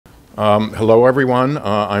Hello, everyone.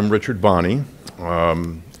 I'm Richard Bonney,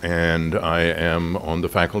 and I am on the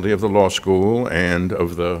faculty of the law school and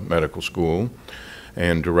of the medical school,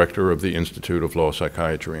 and director of the Institute of Law,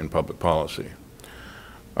 Psychiatry, and Public Policy.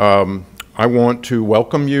 I want to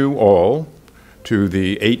welcome you all to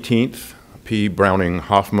the 18th P. Browning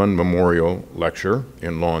Hoffman Memorial Lecture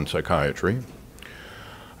in Law and Psychiatry.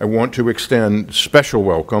 I want to extend special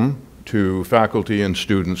welcome to faculty and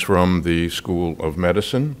students from the School of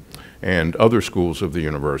Medicine and other schools of the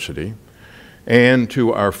university, and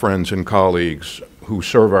to our friends and colleagues who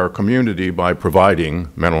serve our community by providing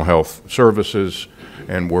mental health services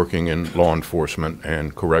and working in law enforcement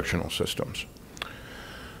and correctional systems.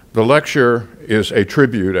 The lecture is a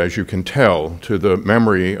tribute, as you can tell, to the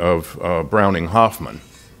memory of Browning Hoffman,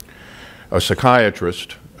 a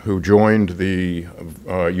psychiatrist who joined the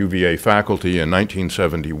UVA faculty in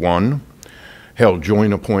 1971, held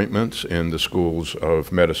joint appointments in the schools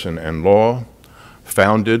of medicine and law,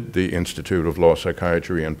 founded the Institute of Law,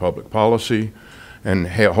 Psychiatry, and Public Policy, and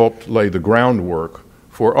helped lay the groundwork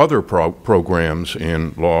for other programs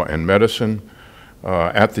in law and medicine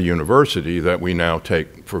at the university that we now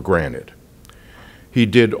take for granted. He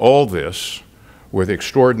did all this with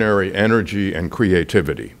extraordinary energy and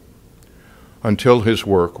creativity until his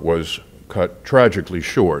work was cut tragically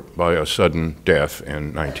short by a sudden death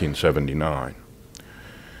in 1979.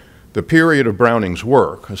 The period of Browning's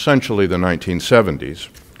work, essentially the 1970s,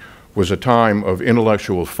 was a time of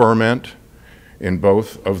intellectual ferment in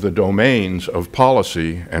both of the domains of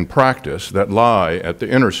policy and practice that lie at the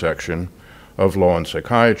intersection of law and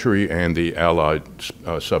psychiatry and the allied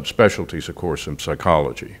subspecialties, of course, in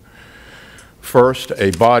psychology. First,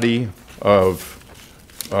 a body of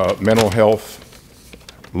mental health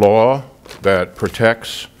law that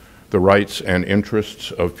protects the rights and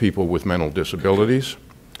interests of people with mental disabilities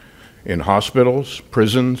in hospitals,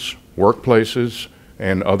 prisons, workplaces,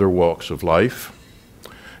 and other walks of life.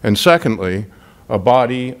 And secondly, a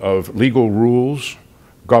body of legal rules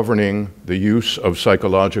governing the use of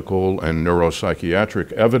psychological and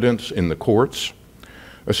neuropsychiatric evidence in the courts,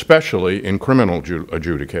 especially in criminal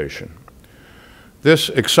adjudication. This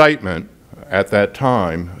excitement at that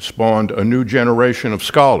time spawned a new generation of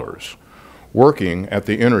scholars working at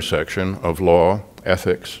the intersection of law,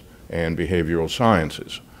 ethics, and behavioral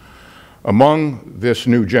sciences. Among this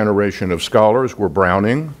new generation of scholars were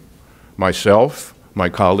Browning, myself, my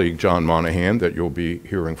colleague John Monahan, that you'll be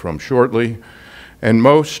hearing from shortly, and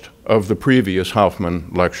most of the previous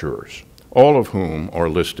Hoffman lecturers, all of whom are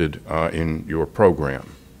listed in your program.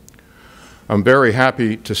 I'm very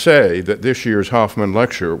happy to say that this year's Hoffman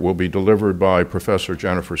Lecture will be delivered by Professor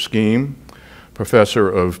Jennifer Scheme, Professor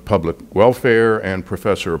of Public Welfare and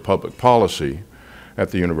Professor of Public Policy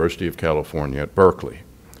at the University of California at Berkeley.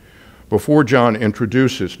 Before John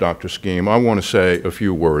introduces Dr. Scheme, I want to say a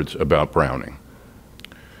few words about Browning.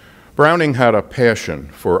 Browning had a passion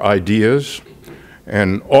for ideas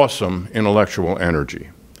and awesome intellectual energy.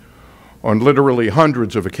 On literally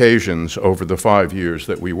hundreds of occasions over the 5 years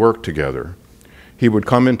that we worked together, he would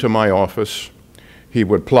come into my office, he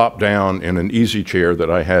would plop down in an easy chair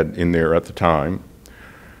that I had in there at the time,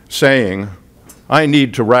 saying, "I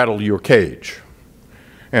need to rattle your cage."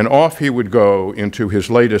 And off he would go into his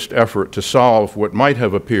latest effort to solve what might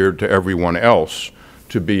have appeared to everyone else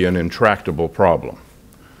to be an intractable problem.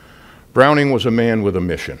 Browning was a man with a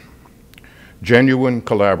mission. Genuine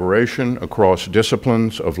collaboration across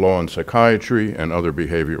disciplines of law and psychiatry and other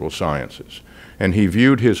behavioral sciences. And he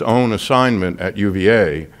viewed his own assignment at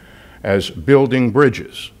UVA as building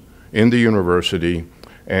bridges in the university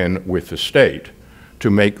and with the state to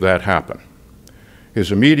make that happen.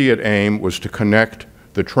 His immediate aim was to connect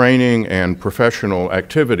the training and professional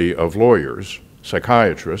activity of lawyers,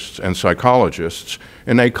 psychiatrists, and psychologists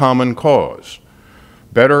in a common cause: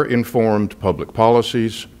 better informed public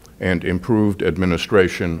policies and improved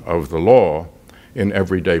administration of the law in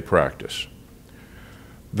everyday practice.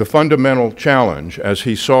 The fundamental challenge, as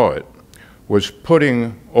he saw it, was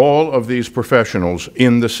putting all of these professionals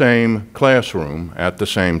in the same classroom at the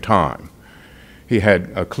same time. He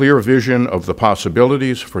had a clear vision of the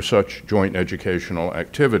possibilities for such joint educational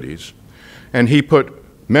activities, and he put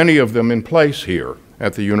many of them in place here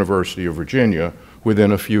at the University of Virginia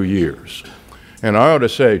within a few years. And I ought to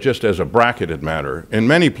say, just as a bracketed matter, in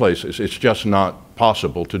many places it's just not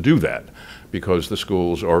possible to do that because the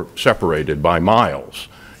schools are separated by miles,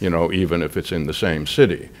 you know, even if it's in the same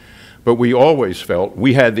city. But we always felt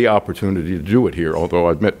we had the opportunity to do it here, although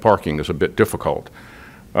I admit parking is a bit difficult.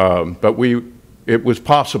 But it was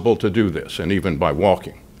possible to do this, and even by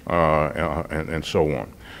walking and so on.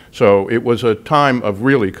 So it was a time of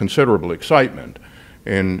really considerable excitement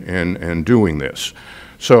in doing this.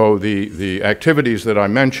 So the activities that I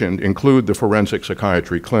mentioned include the Forensic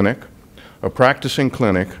Psychiatry Clinic, a practicing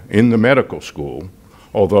clinic in the medical school,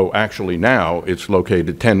 although actually now it's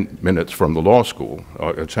located 10 minutes from the law school,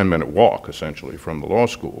 a 10-minute walk, essentially, from the law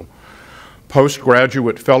school,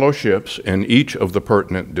 postgraduate fellowships in each of the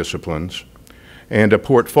pertinent disciplines, and a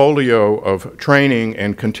portfolio of training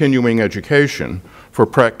and continuing education for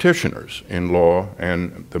practitioners in law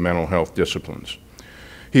and the mental health disciplines.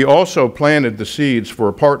 He also planted the seeds for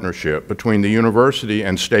a partnership between the university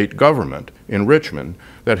and state government in Richmond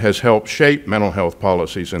that has helped shape mental health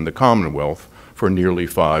policies in the Commonwealth for nearly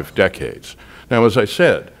 5 decades. Now, as I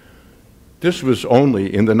said, this was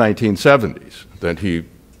only in the 1970s that he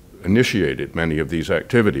initiated many of these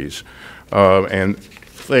activities, and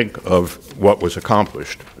think of what was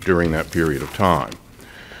accomplished during that period of time.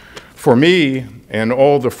 For me and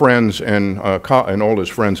all the friends and all his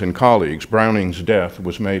friends and colleagues, Browning's death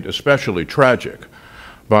was made especially tragic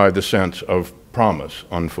by the sense of promise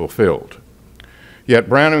unfulfilled. Yet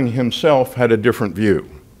Browning himself had a different view.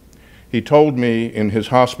 He told me in his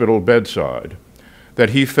hospital bedside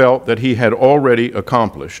that he felt that he had already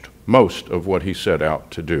accomplished most of what he set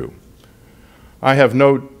out to do. I have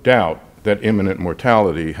no doubt that imminent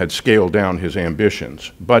mortality had scaled down his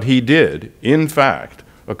ambitions, but he did, in fact,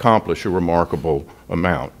 accomplish a remarkable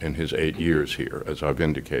amount in his 8 years here, as I've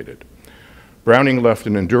indicated. Browning left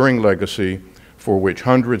an enduring legacy for which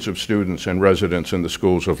hundreds of students and residents in the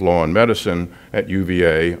schools of law and medicine at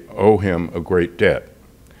UVA owe him a great debt.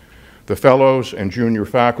 The fellows and junior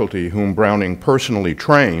faculty whom Browning personally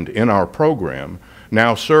trained in our program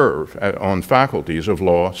now serve on faculties of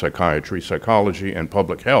law, psychiatry, psychology, and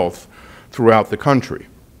public health throughout the country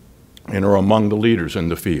and are among the leaders in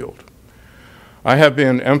the field. I have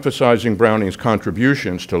been emphasizing Browning's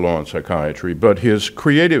contributions to law and psychiatry, but his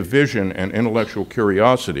creative vision and intellectual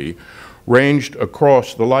curiosity ranged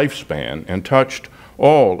across the lifespan and touched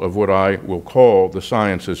all of what I will call the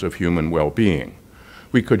sciences of human well-being.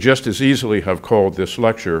 We could just as easily have called this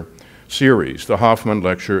lecture series the Hoffman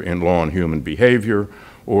Lecture in Law and Human Behavior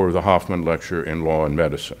or the Hoffman Lecture in Law and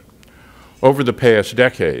Medicine. Over the past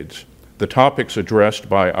decades, the topics addressed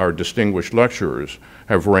by our distinguished lecturers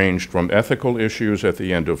have ranged from ethical issues at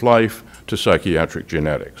the end of life to psychiatric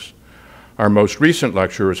genetics. Our most recent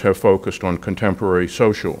lecturers have focused on contemporary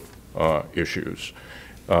social issues,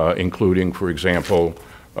 including, for example,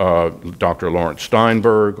 Dr. Lawrence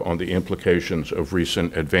Steinberg on the implications of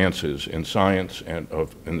recent advances in science and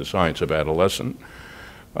in the science of adolescence,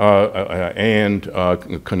 and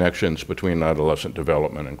connections between adolescent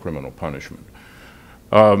development and criminal punishment.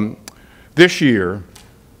 This year,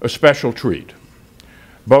 a special treat,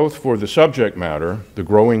 both for the subject matter, the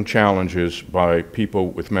growing challenges by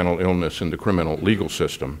people with mental illness in the criminal legal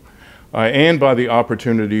system, and by the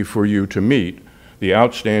opportunity for you to meet the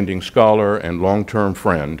outstanding scholar and long-term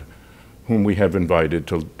friend whom we have invited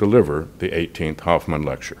to deliver the 18th Hoffman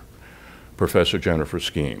Lecture, Professor Jennifer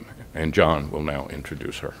Skeem, and John will now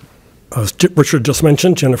introduce her. As Richard just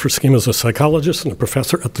mentioned, Jennifer Skeem is a psychologist and a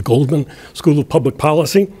professor at the Goldman School of Public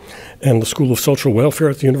Policy and the School of Social Welfare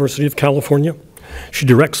at the University of California. She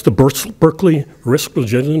directs the Berkeley Risk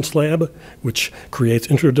Resilience Lab, which creates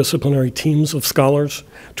interdisciplinary teams of scholars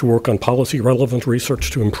to work on policy-relevant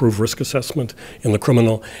research to improve risk assessment in the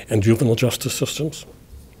criminal and juvenile justice systems.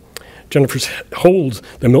 Jennifer holds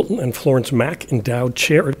the Milton and Florence Mack Endowed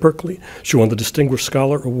Chair at Berkeley. She won the Distinguished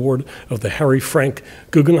Scholar Award of the Harry Frank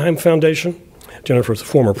Guggenheim Foundation. Jennifer is a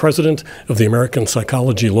former president of the American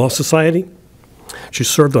Psychology Law Society. She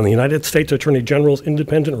served on the United States Attorney General's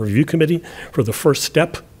Independent Review Committee for the First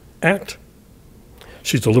Step Act.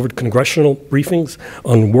 She's delivered congressional briefings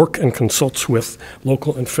on work and consults with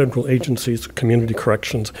local and federal agencies, community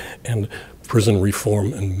corrections, and prison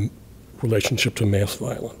reform in relationship to mass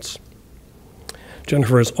violence.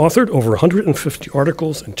 Jennifer has authored over 150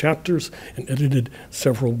 articles and chapters and edited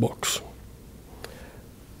several books.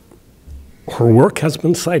 Her work has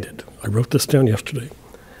been cited, I wrote this down yesterday,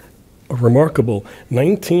 a remarkable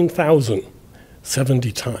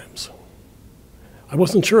 19,070 times. I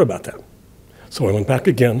wasn't sure about that. So I went back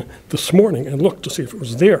again this morning and looked to see if it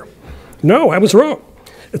was there. No, I was wrong.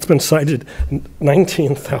 It's been cited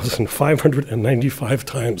 19,595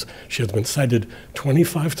 times. She has been cited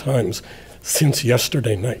 25 times since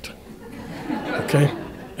yesterday night. Okay?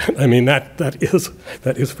 I mean, that is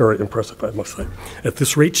very impressive, I must say. At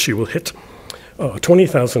this rate, she will hit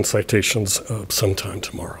 20,000 citations sometime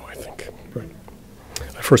tomorrow, I think. Right.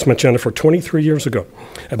 I first met Jennifer 23 years ago.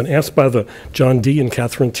 I've been asked by the John D. and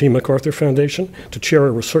Catherine T. MacArthur Foundation to chair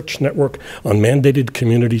a research network on mandated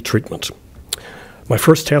community treatment. My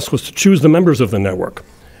first task was to choose the members of the network.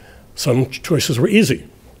 Some choices were easy.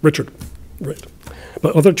 Richard, right.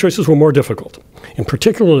 But other choices were more difficult. In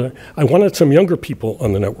particular, I wanted some younger people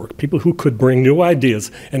on the network, people who could bring new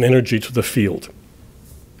ideas and energy to the field.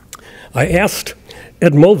 I asked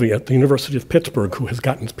Ed Mulvey at the University of Pittsburgh, who has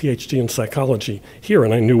gotten his PhD in psychology here,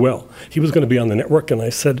 and I knew well. He was going to be on the network, and I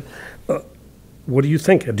said, what do you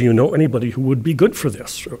think? Do you know anybody who would be good for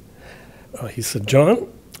this? He said,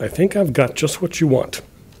 John, I think I've got just what you want.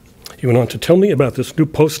 He went on to tell me about this new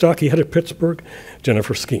postdoc he had at Pittsburgh,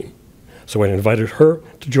 Jennifer Scheme. So I invited her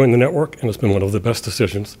to join the network, and it's been one of the best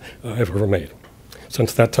decisions I've ever made.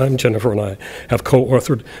 Since that time, Jennifer and I have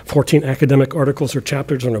co-authored 14 academic articles or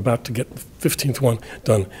chapters and are about to get the 15th one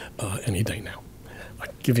done any day now. I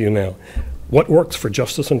give you now what works for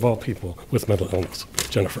justice-involved people with mental illness.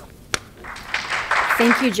 Jennifer.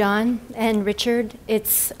 Thank you, John and Richard.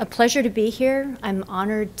 It's a pleasure to be here. I'm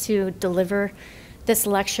honored to deliver this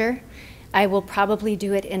lecture. I will probably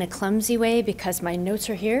do it in a clumsy way because my notes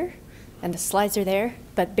are here and the slides are there,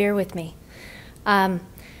 but bear with me.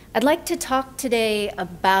 I'd like to talk today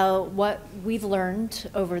about what we've learned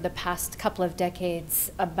over the past couple of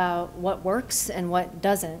decades about what works and what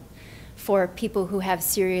doesn't for people who have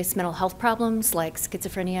serious mental health problems like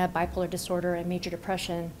schizophrenia, bipolar disorder, and major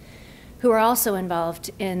depression, who are also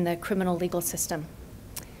involved in the criminal legal system.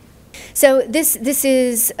 So this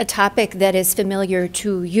is a topic that is familiar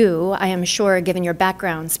to you, I am sure, given your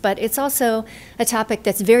backgrounds, but it's also a topic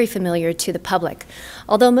that's very familiar to the public.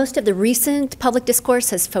 Although most of the recent public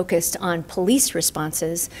discourse has focused on police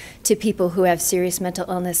responses to people who have serious mental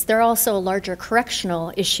illness, there are also larger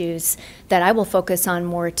correctional issues that I will focus on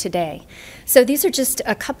more today. So these are just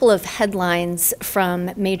a couple of headlines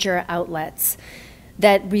from major outlets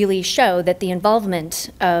that really show that the involvement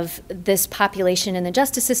of this population in the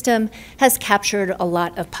justice system has captured a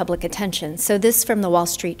lot of public attention. So this from the Wall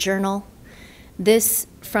Street Journal, this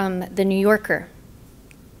from the New Yorker.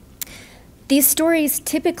 These stories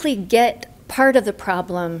typically get part of the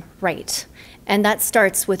problem right, and that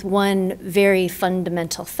starts with one very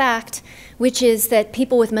fundamental fact, which is that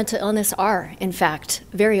people with mental illness are, in fact,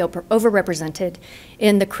 very overrepresented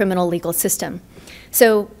in the criminal legal system.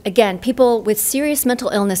 So again, people with serious mental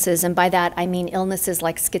illnesses, and by that I mean illnesses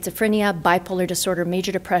like schizophrenia, bipolar disorder,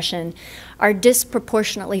 major depression, are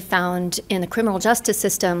disproportionately found in the criminal justice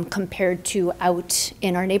system compared to out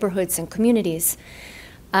in our neighborhoods and communities.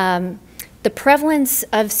 The prevalence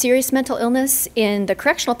of serious mental illness in the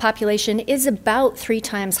correctional population is about 3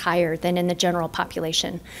 times higher than in the general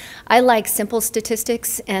population. I like simple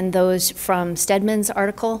statistics, and those from Stedman's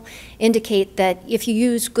article indicate that if you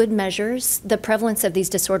use good measures, the prevalence of these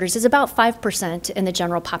disorders is about 5% in the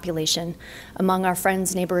general population among our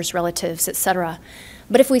friends, neighbors, relatives, etc.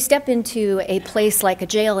 But if we step into a place like a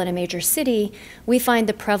jail in a major city, we find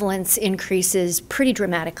the prevalence increases pretty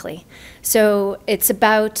dramatically. So it's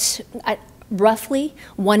about roughly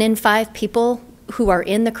 1 in 5 people who are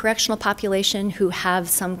in the correctional population who have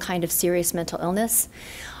some kind of serious mental illness.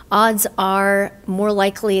 Odds are more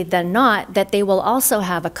likely than not that they will also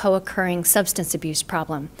have a co-occurring substance abuse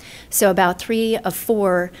problem. So about 3 of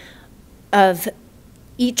 4 of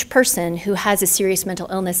each person who has a serious mental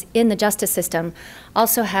illness in the justice system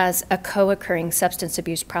also has a co-occurring substance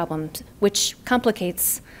abuse problem, which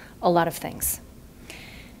complicates a lot of things.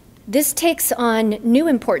 This takes on new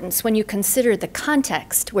importance when you consider the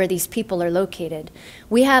context where these people are located.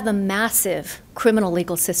 We have a massive criminal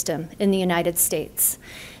legal system in the United States.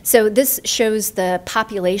 So this shows the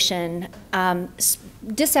population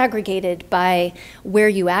disaggregated by where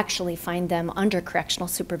you actually find them under correctional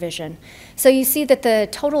supervision. So you see that the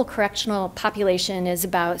total correctional population is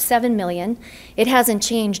about 7 million. It hasn't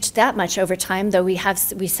changed that much over time, though we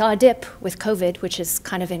saw a dip with COVID, which is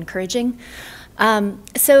kind of encouraging.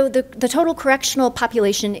 So the total correctional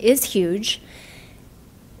population is huge.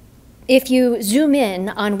 If you zoom in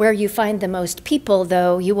on where you find the most people,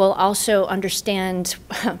 though, you will also understand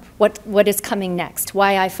what is coming next,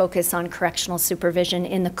 why I focus on correctional supervision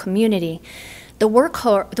in the community. The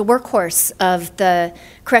workhorse of the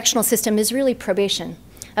correctional system is really probation.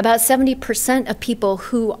 About 70% of people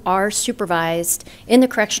who are supervised in the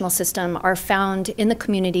correctional system are found in the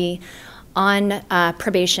community on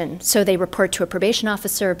probation. So they report to a probation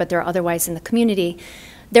officer, but they're otherwise in the community.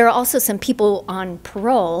 There are also some people on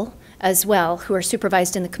parole as well who are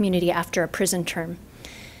supervised in the community after a prison term.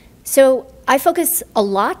 So I focus a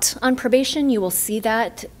lot on probation. You will see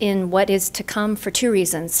that in what is to come for 2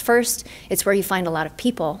 reasons. First, it's where you find a lot of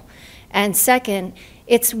people. And second,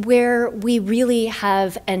 it's where we really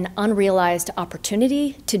have an unrealized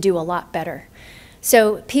opportunity to do a lot better.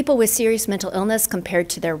 So people with serious mental illness compared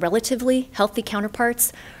to their relatively healthy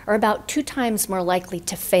counterparts are about 2 times more likely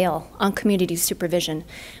to fail on community supervision,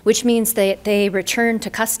 which means that they return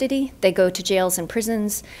to custody, they go to jails and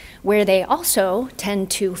prisons, where they also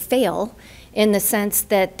tend to fail in the sense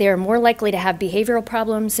that they're more likely to have behavioral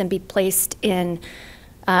problems and be placed in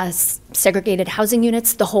segregated housing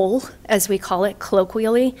units, the hole, as we call it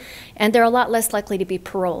colloquially, and they're a lot less likely to be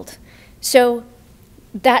paroled. So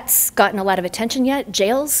that's gotten a lot of attention yet,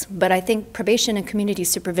 jails, but I think probation and community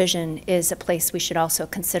supervision is a place we should also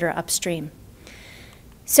consider upstream.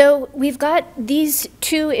 So we've got these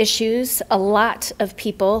 2 issues, a lot of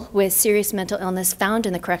people with serious mental illness found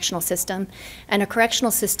in the correctional system, and a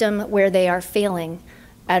correctional system where they are failing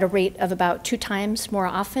at a rate of about 2 times more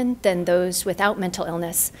often than those without mental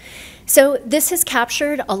illness. So this has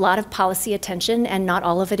captured a lot of policy attention, and not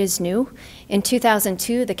all of it is new. In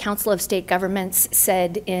 2002, the Council of State Governments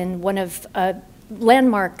said in one of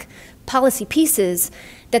landmark policy pieces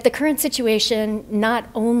that the current situation not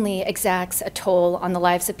only exacts a toll on the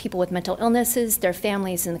lives of people with mental illnesses, their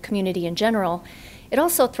families, and the community in general, it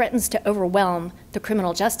also threatens to overwhelm the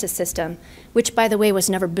criminal justice system, which, by the way, was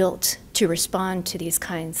never built to respond to these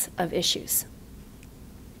kinds of issues.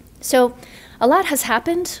 So a lot has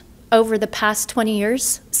happened over the past 20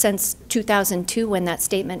 years since 2002 when that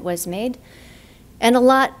statement was made, and a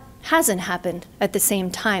lot hasn't happened at the same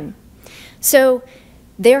time. So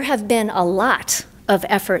there have been a lot of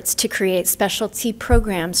efforts to create specialty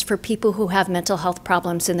programs for people who have mental health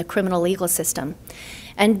problems in the criminal legal system.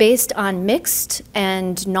 And based on mixed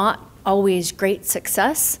and not always great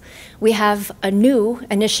success, we have a new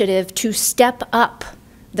initiative to step up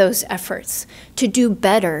those efforts, to do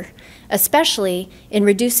better, especially in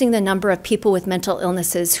reducing the number of people with mental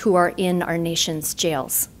illnesses who are in our nation's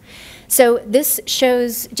jails. So this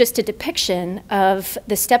shows just a depiction of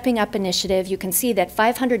the Stepping Up initiative. You can see that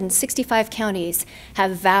 565 counties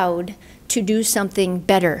have vowed to do something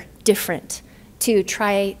better, different, to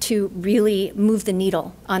try to really move the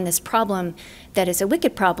needle on this problem that is a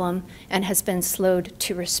wicked problem and has been slowed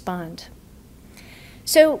to respond.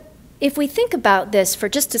 So if we think about this for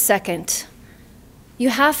just a second, you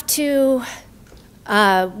have to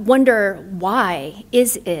wonder, why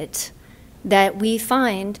is it that we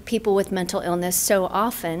find people with mental illness so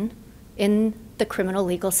often in the criminal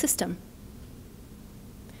legal system?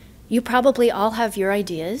 You probably all have your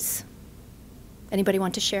ideas. Anybody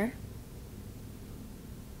want to share?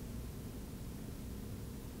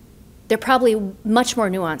 They're probably much more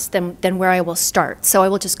nuanced than where I will start, so I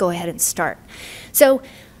will just go ahead and start. So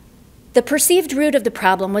the perceived root of the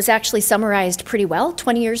problem was actually summarized pretty well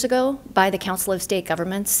 20 years ago by the Council of State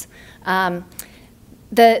Governments.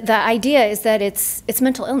 The idea is that it's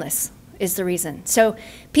mental illness is the reason. So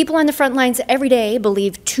people on the front lines every day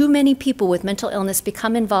believe too many people with mental illness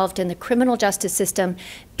become involved in the criminal justice system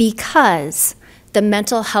because the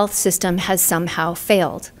mental health system has somehow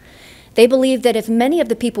failed. They believe that if many of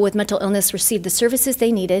the people with mental illness received the services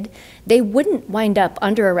they needed, they wouldn't wind up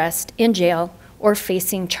under arrest, in jail, or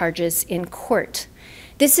facing charges in court.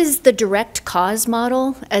 This is the direct cause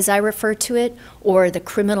model, as I refer to it, or the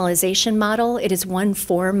criminalization model. It is one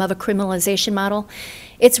form of a criminalization model.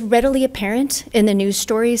 It's readily apparent in the news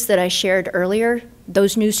stories that I shared earlier,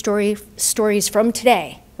 those news stories from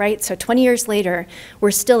today, right? So 20 years later,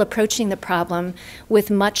 we're still approaching the problem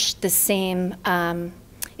with much the same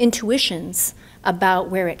intuitions about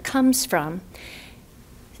where it comes from.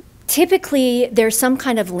 Typically, there's some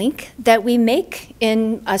kind of link that we make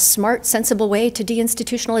in a smart, sensible way to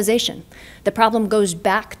deinstitutionalization. The problem goes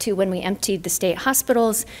back to when we emptied the state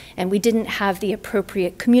hospitals and we didn't have the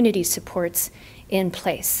appropriate community supports in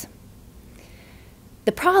place.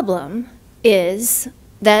 The problem is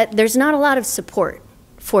that there's not a lot of support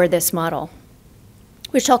for this model,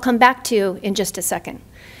 which I'll come back to in just a second.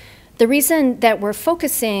 The reason that we're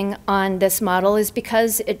focusing on this model is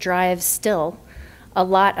because it drives still a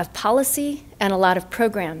lot of policy and a lot of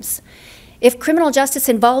programs. If criminal justice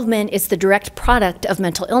involvement is the direct product of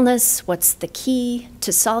mental illness, what's the key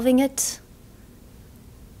to solving it?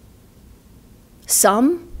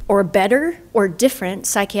 Some or better or different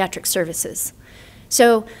psychiatric services.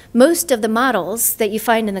 So most of the models that you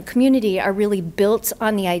find in the community are really built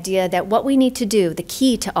on the idea that what we need to do, the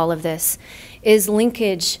key to all of this, is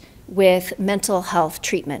linkage with mental health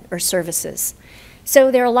treatment or services. So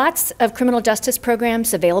there are lots of criminal justice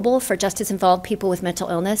programs available for justice-involved people with mental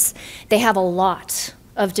illness. They have a lot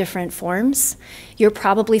of different forms. You're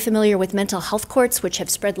probably familiar with mental health courts, which have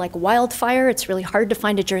spread like wildfire. It's really hard to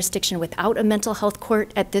find a jurisdiction without a mental health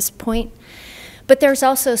court at this point. But there's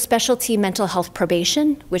also specialty mental health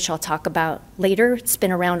probation, which I'll talk about later. It's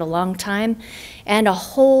been around a long time, and a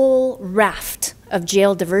whole raft of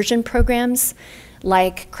jail diversion programs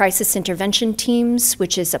like crisis intervention teams,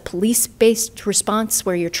 which is a police-based response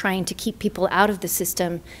where you're trying to keep people out of the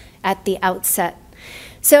system at the outset.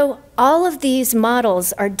 So all of these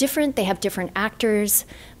models are different, they have different actors,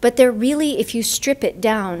 but they're really, if you strip it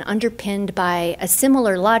down, underpinned by a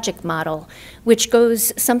similar logic model, which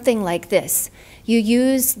goes something like this. You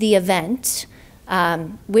use the event,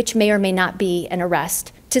 which may or may not be an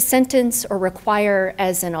arrest, to sentence or require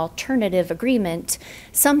as an alternative agreement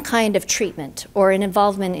some kind of treatment or an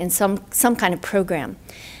involvement in some kind of program.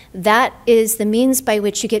 That is the means by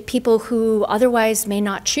which you get people who otherwise may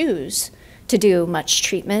not choose to do much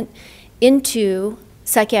treatment into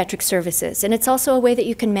psychiatric services. And it's also a way that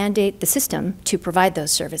you can mandate the system to provide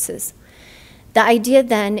those services. The idea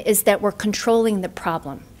then is that we're controlling the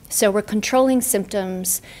problem. So we're controlling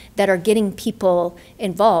symptoms that are getting people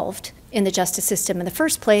involved in the justice system in the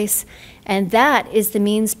first place, and that is the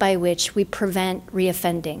means by which we prevent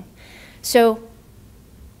reoffending. So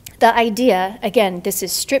the idea, again, this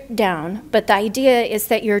is stripped down, but the idea is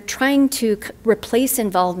that you're trying to replace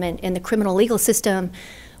involvement in the criminal legal system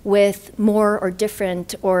with more or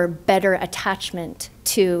different or better attachment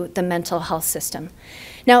to the mental health system.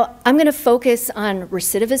 Now, I'm going to focus on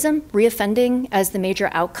recidivism, reoffending, as the major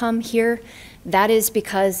outcome here. That is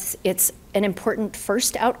because it's an important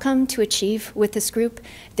first outcome to achieve with this group.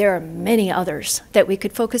 There are many others that we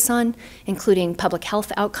could focus on, including public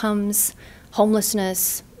health outcomes,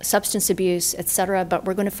 homelessness, substance abuse, et cetera, but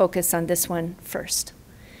we're going to focus on this one first,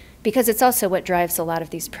 because it's also what drives a lot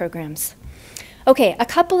of these programs. Okay, a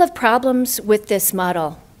couple of problems with this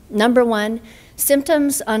model. Number one,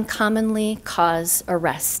 symptoms uncommonly cause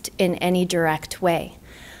arrest in any direct way.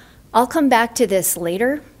 I'll come back to this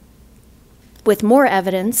later with more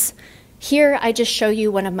evidence. Here, I just show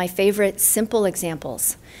you one of my favorite simple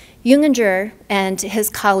examples. Junginger and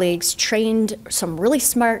his colleagues trained some really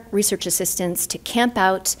smart research assistants to camp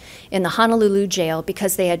out in the Honolulu jail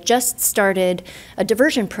because they had just started a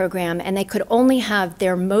diversion program and they could only have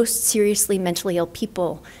their most seriously mentally ill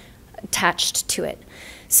people attached to it.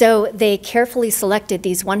 So they carefully selected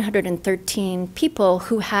these 113 people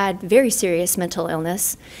who had very serious mental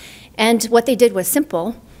illness. And what they did was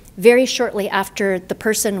simple. Very shortly after the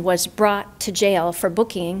person was brought to jail for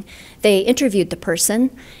booking, they interviewed the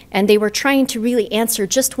person, and they were trying to really answer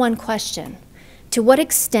just one question. To what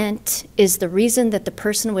extent is the reason that the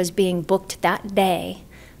person was being booked that day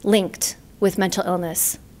linked with mental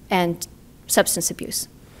illness and substance abuse?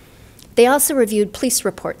 They also reviewed police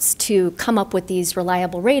reports to come up with these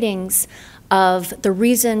reliable ratings of the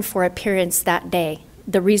reason for appearance that day,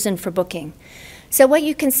 the reason for booking. So what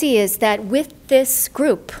you can see is that with this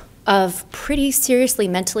group of pretty seriously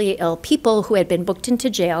mentally ill people who had been booked into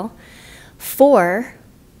jail, four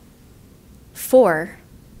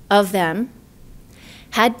of them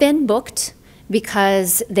had been booked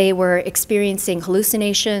because they were experiencing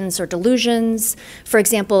hallucinations or delusions. For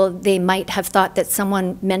example, they might have thought that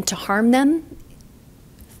someone meant to harm them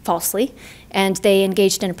falsely, and they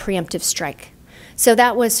engaged in a preemptive strike. So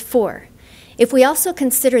that was 4. If we also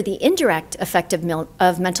consider the indirect effect of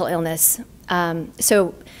mental illness,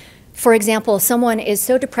 so for example, someone is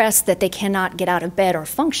so depressed that they cannot get out of bed or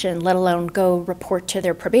function, let alone go report to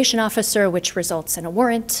their probation officer, which results in a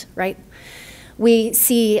warrant, right? We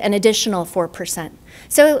see an additional 4%.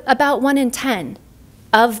 So about 1 in 10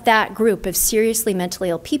 of that group of seriously mentally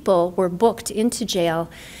ill people were booked into jail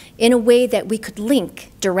in a way that we could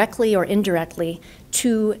link directly or indirectly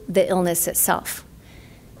to the illness itself.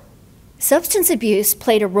 Substance abuse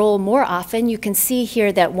played a role more often. You can see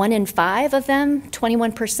here that 1 in 5 of them,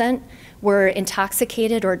 21%, were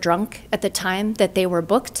intoxicated or drunk at the time that they were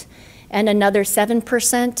booked, and another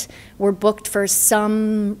 7% were booked for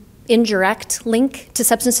some indirect link to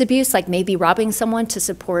substance abuse, like maybe robbing someone to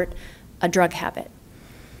support a drug habit.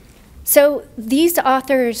 So these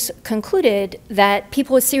authors concluded that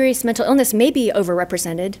people with serious mental illness may be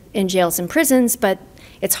overrepresented in jails and prisons, but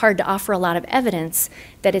it's hard to offer a lot of evidence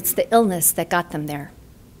that it's the illness that got them there.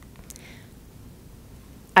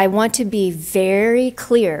 I want to be very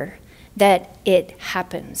clear that it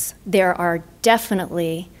happens. There are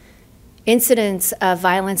definitely incidents of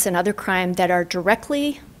violence and other crime that are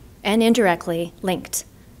directly and indirectly linked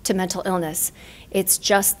to mental illness. It's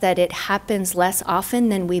just that it happens less often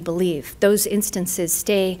than we believe. Those instances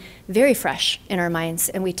stay very fresh in our minds,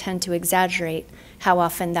 and we tend to exaggerate how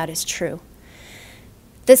often that is true.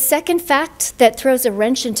 The second fact that throws a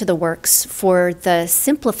wrench into the works for the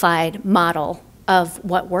simplified model of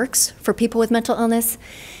what works for people with mental illness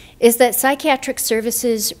is that psychiatric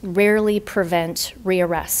services rarely prevent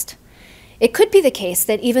rearrest. It could be the case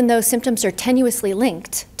that even though symptoms are tenuously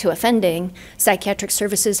linked to offending, psychiatric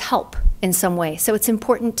services help in some way. So it's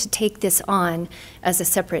important to take this on as a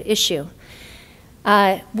separate issue.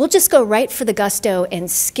 We'll just go right for the gusto and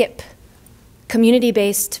skip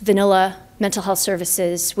community-based vanilla mental health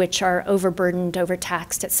services, which are overburdened,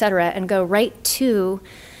 overtaxed, et cetera, and go right to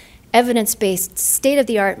evidence-based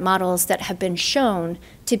state-of-the-art models that have been shown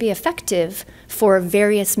to be effective for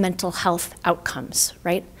various mental health outcomes,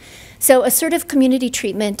 right? So assertive community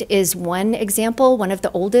treatment is one example, one of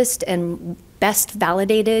the oldest and best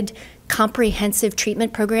validated comprehensive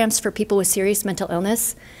treatment programs for people with serious mental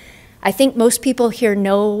illness. I think most people here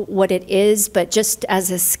know what it is, but just as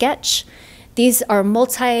a sketch, these are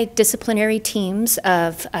multidisciplinary teams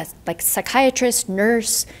of like psychiatrist,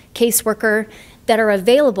 nurse, caseworker that are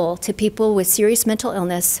available to people with serious mental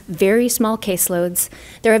illness, very small caseloads.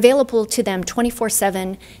 They're available to them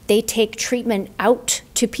 24/7. They take treatment out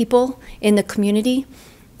to people in the community.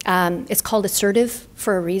 It's called assertive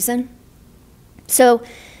for a reason. So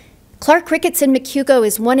Clark Ricketts and McHugo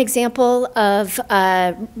is one example of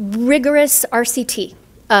rigorous RCT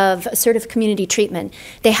of assertive community treatment.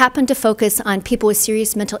 They happen to focus on people with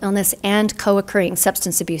serious mental illness and co-occurring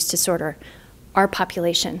substance abuse disorder, our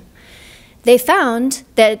population. They found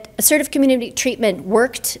that assertive community treatment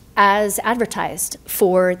worked as advertised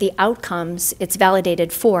for the outcomes it's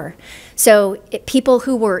validated for. So people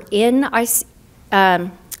who were in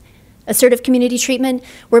assertive community treatment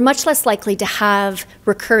were much less likely to have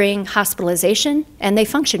recurring hospitalization, and they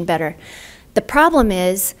functioned better. The problem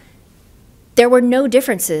is there were no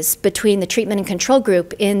differences between the treatment and control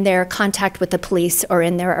group in their contact with the police or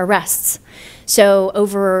in their arrests. So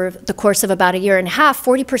over the course of about a year and a half,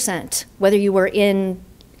 40%, whether you were in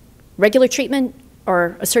regular treatment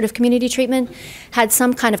or assertive community treatment, had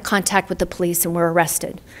some kind of contact with the police and were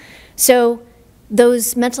arrested. So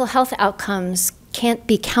those mental health outcomes can't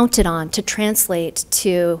be counted on to translate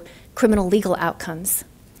to criminal legal outcomes.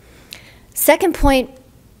 Second point,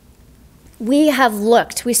 we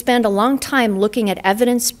spend a long time looking at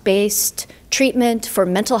evidence-based treatment for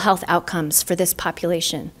mental health outcomes for this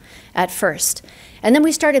population at first. And then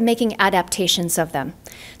we started making adaptations of them.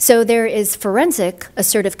 So there is forensic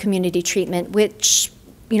assertive community treatment, which,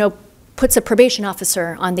 puts a probation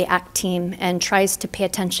officer on the ACT team and tries to pay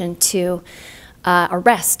attention to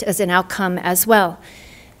arrest as an outcome as well.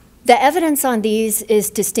 The evidence on these is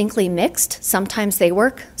distinctly mixed. Sometimes they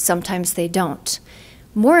work, sometimes they don't.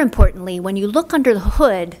 More importantly, when you look under the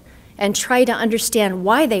hood and try to understand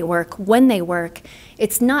why they work, when they work,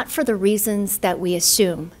 it's not for the reasons that we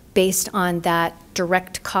assume based on that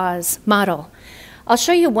direct cause model. I'll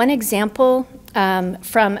show you one example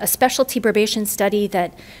from a specialty probation study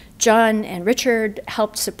that John and Richard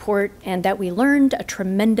helped support and that we learned a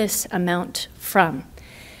tremendous amount from.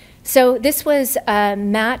 So this was a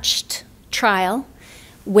matched trial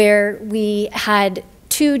where we had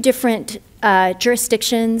two different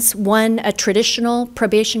jurisdictions, one a traditional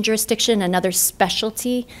probation jurisdiction, another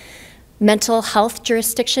specialty mental health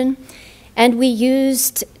jurisdiction. And we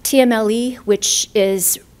used TMLE, which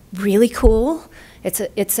is really cool. It's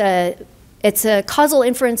a causal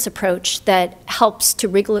inference approach that helps to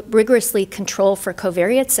rigorously control for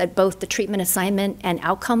covariates at both the treatment assignment and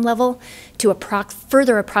outcome level to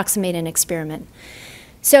further approximate an experiment.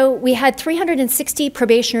 So we had 360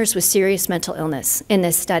 probationers with serious mental illness in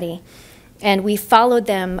this study, and we followed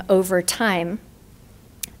them over time.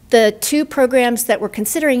 The two programs that we're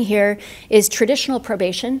considering here is traditional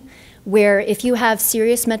probation, where if you have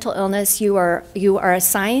serious mental illness, you are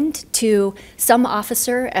assigned to some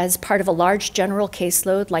officer as part of a large general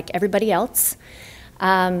caseload like everybody else.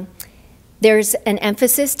 There's an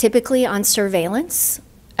emphasis typically on surveillance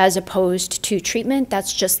as opposed to treatment.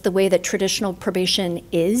 That's just the way that traditional probation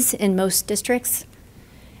is in most districts.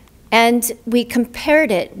 And we compared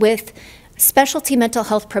it with specialty mental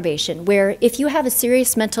health probation, where if you have a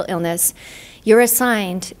serious mental illness, you're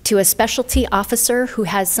assigned to a specialty officer who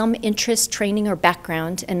has some interest, training, or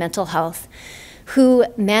background in mental health, who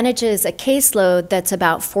manages a caseload that's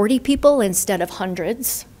about 40 people instead of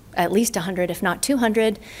hundreds, at least 100, if not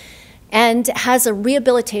 200, and has a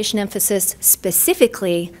rehabilitation emphasis,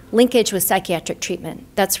 specifically linkage with psychiatric treatment.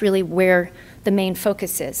 That's really where the main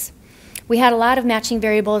focus is. We had a lot of matching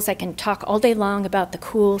variables. I can talk all day long about the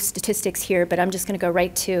cool statistics here, but I'm just going to go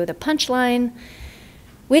right to the punchline,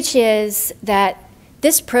 which is that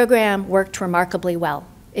this program worked remarkably well.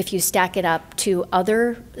 If you stack it up to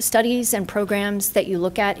other studies and programs that you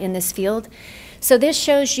look at in this field, So this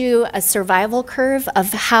shows you a survival curve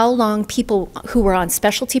of how long people who were on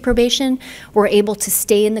specialty probation were able to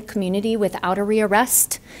stay in the community without a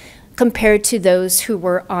rearrest compared to those who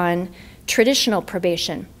were on traditional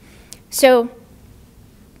probation. So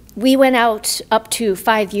we went out up to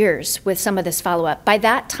 5 years with some of this follow-up. By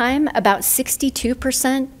that time, about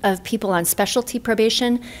 62% of people on specialty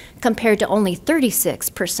probation, compared to only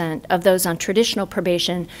 36% of those on traditional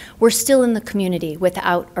probation, were still in the community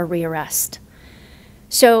without a rearrest.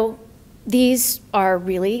 So these are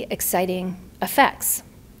really exciting effects.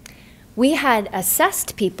 We had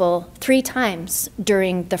assessed people 3 times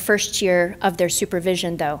during the first year of their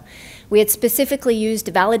supervision, though. We had specifically used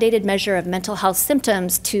a validated measure of mental health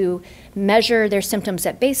symptoms to measure their symptoms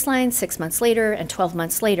at baseline 6 months later and 12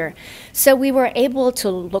 months later. So we were able to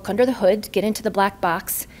look under the hood, get into the black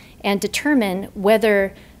box, and determine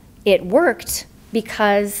whether it worked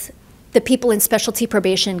because the people in specialty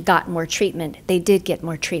probation got more treatment. They did get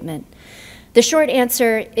more treatment. The short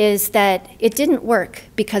answer is that it didn't work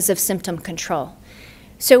because of symptom control.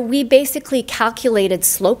 So we basically calculated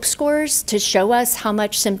slope scores to show us how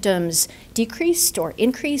much symptoms decreased or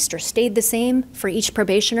increased or stayed the same for each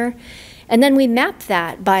probationer. And then we mapped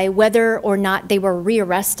that by whether or not they were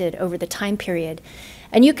rearrested over the time period.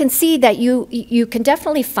 And you can see that you can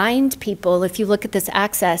definitely find people, if you look at this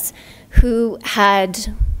axis, who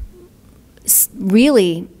had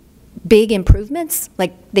really big improvements,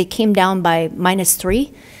 like they came down by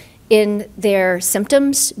 -3 in their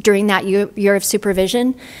symptoms during that year of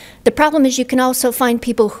supervision. The problem is you can also find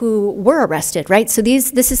people who were arrested, right? So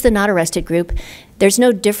this is the not arrested group. There's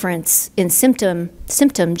no difference in symptom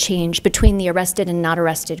change between the arrested and not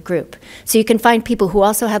arrested group. So you can find people who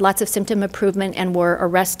also had lots of symptom improvement and were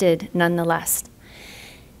arrested nonetheless.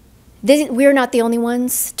 We're not the only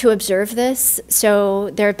ones to observe this. So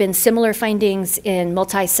there have been similar findings in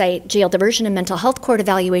multi-site jail diversion and mental health court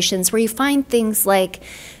evaluations where you find things like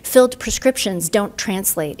filled prescriptions don't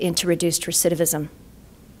translate into reduced recidivism.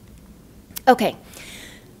 Okay,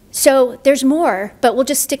 so there's more, but we'll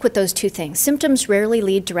just stick with those 2 things. Symptoms rarely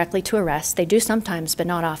lead directly to arrest. They do sometimes, but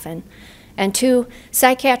not often. And 2,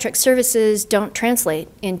 psychiatric services don't translate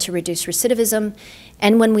into reduced recidivism.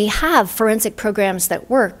 And when we have forensic programs that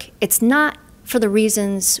work, it's not for the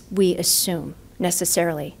reasons we assume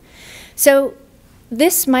necessarily. So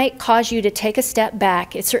this might cause you to take a step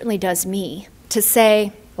back, it certainly does me, to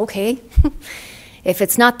say, okay, if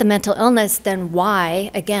it's not the mental illness, then why,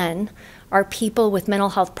 again, are people with mental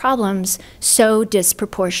health problems so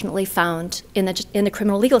disproportionately found in the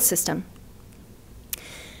criminal legal system?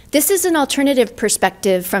 This is an alternative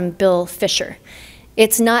perspective from Bill Fisher.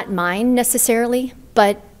 It's not mine necessarily,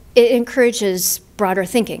 but it encourages broader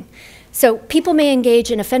thinking. So people may engage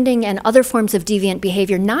in offending and other forms of deviant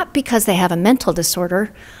behavior not because they have a mental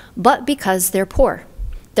disorder, but because they're poor.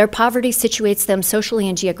 Their poverty situates them socially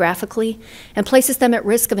and geographically and places them at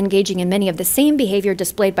risk of engaging in many of the same behavior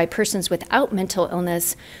displayed by persons without mental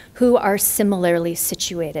illness who are similarly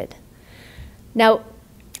situated. Now,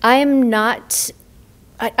 I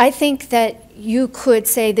think that you could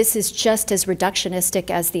say this is just as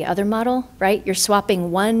reductionistic as the other model, right? You're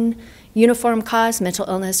swapping one uniform cause, mental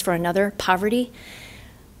illness, for another, poverty.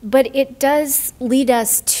 But it does lead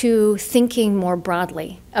us to thinking more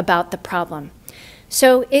broadly about the problem.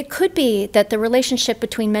 So it could be that the relationship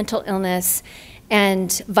between mental illness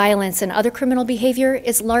and violence and other criminal behavior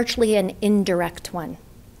is largely an indirect one.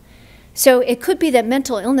 So it could be that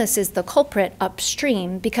mental illness is the culprit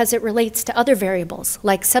upstream because it relates to other variables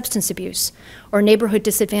like substance abuse or neighborhood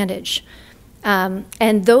disadvantage.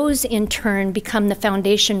 And those in turn become the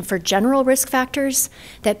foundation for general risk factors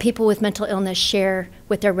that people with mental illness share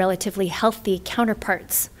with their relatively healthy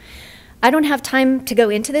counterparts. I don't have time to go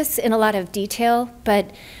into this in a lot of detail,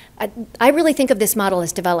 but I really think of this model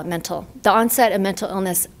as developmental. The onset of mental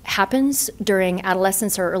illness happens during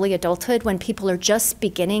adolescence or early adulthood when people are just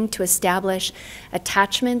beginning to establish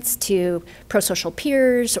attachments to prosocial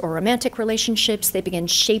peers or romantic relationships. They begin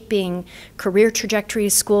shaping career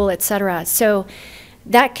trajectories, school, et cetera. So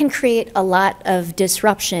that can create a lot of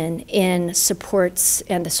disruption in supports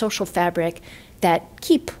and the social fabric that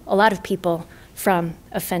keep a lot of people from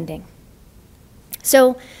offending.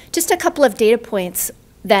 So just a couple of data points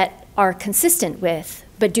that are consistent with,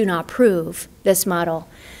 but do not prove, this model.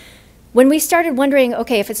 When we started wondering,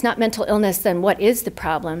 okay, if it's not mental illness, then what is the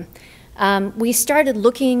problem? We started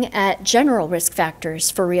looking at general risk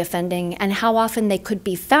factors for reoffending and how often they could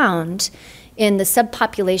be found in the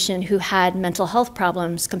subpopulation who had mental health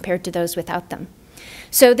problems compared to those without them.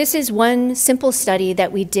 So this is one simple study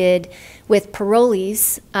that we did with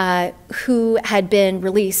parolees who had been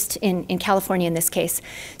released in California in this case.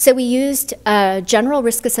 So we used a general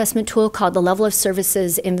risk assessment tool called the Level of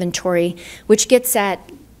Services Inventory, which gets at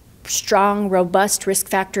strong, robust risk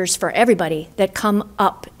factors for everybody that come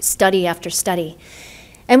up study after study.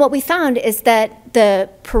 And what we found is that the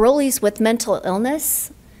parolees with mental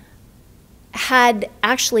illness had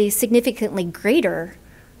actually significantly greater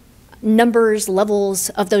numbers, levels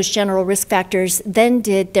of those general risk factors than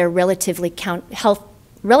did their relatively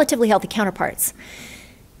healthy counterparts.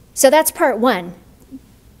 So that's part one.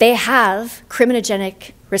 They have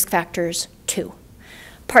criminogenic risk factors too.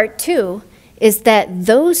 Part two is that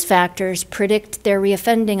those factors predict their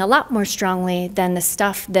reoffending a lot more strongly than the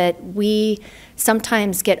stuff that we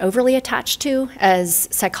sometimes get overly attached to as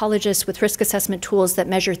psychologists with risk assessment tools that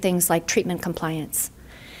measure things like treatment compliance.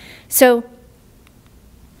 So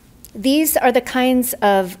these are the kinds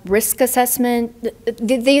of risk assessment,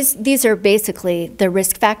 these are basically the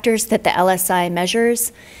risk factors that the LSI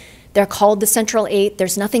measures. They're called the Central 8.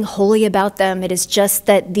 There's nothing holy about them. It is just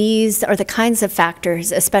that these are the kinds of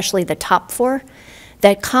factors, especially the top four,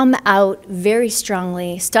 that come out very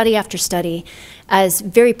strongly, study after study, as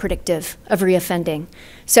very predictive of reoffending.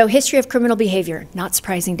 So history of criminal behavior, not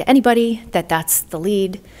surprising to anybody that that's the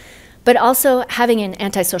lead, but also having an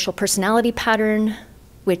antisocial personality pattern,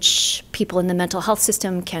 which people in the mental health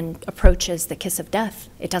system can approach as the kiss of death.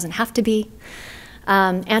 It doesn't have to be.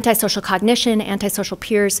 Antisocial cognition, antisocial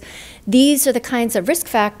peers. These are the kinds of risk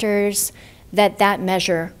factors that that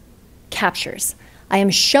measure captures. I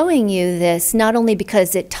am showing you this not only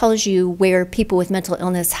because it tells you where people with mental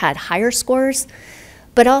illness had higher scores,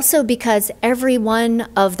 but also because every one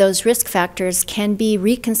of those risk factors can be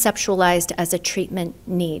reconceptualized as a treatment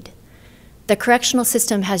need. The correctional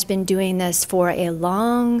system has been doing this for a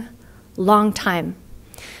long, long time.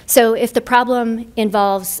 So if the problem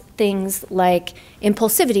involves things like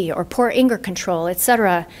impulsivity or poor anger control, et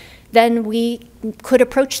cetera, then we could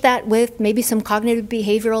approach that with maybe some cognitive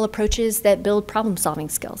behavioral approaches that build problem-solving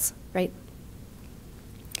skills, right?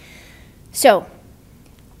 So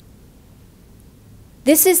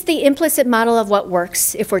this is the implicit model of what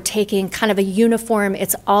works if we're taking kind of a uniform,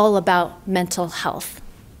 it's all about mental health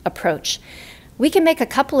approach. We can make a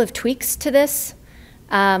couple of tweaks to this.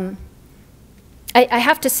 I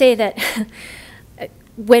have to say that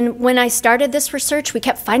when I started this research, we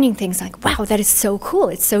kept finding things like, wow, that is so cool,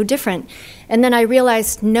 it's so different. And then I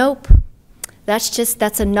realized, nope,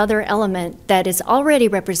 that's another element that is already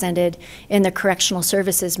represented in the correctional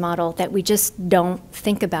services model that we just don't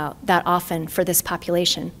think about that often for this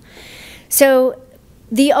population. So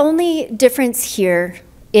the only difference here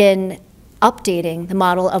in updating the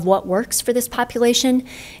model of what works for this population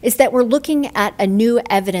is that we're looking at a new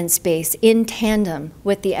evidence base in tandem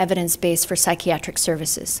with the evidence base for psychiatric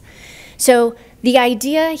services. So the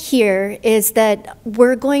idea here is that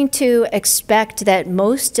we're going to expect that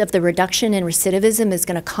most of the reduction in recidivism is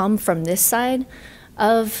going to come from this side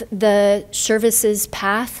of the services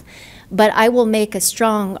path, but I will make a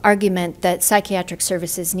strong argument that psychiatric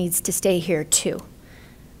services needs to stay here too.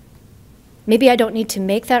 Maybe I don't need to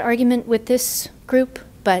make that argument with this group,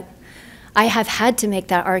 but I have had to make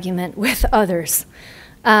that argument with others.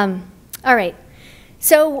 All right,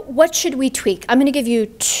 so what should we tweak? I'm gonna give you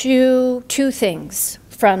two things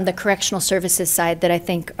from the correctional services side that I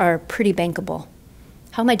think are pretty bankable.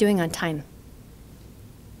 How am I doing on time?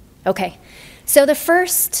 Okay, so the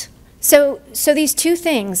first, so these two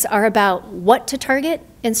things are about what to target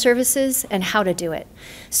in services and how to do it.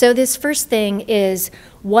 So this first thing is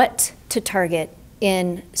what to target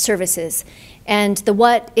in services. And the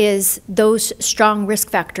what is those strong risk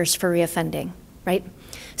factors for reoffending, right?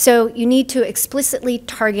 So you need to explicitly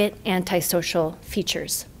target antisocial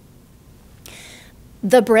features.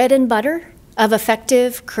 The bread and butter of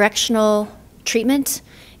effective correctional treatment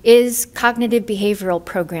is cognitive behavioral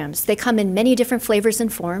programs. They come in many different flavors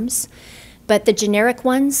and forms, but the generic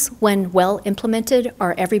ones, when well implemented,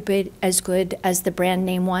 are every bit as good as the brand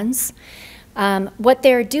name ones. What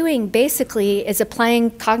they're doing basically is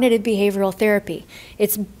applying cognitive behavioral therapy.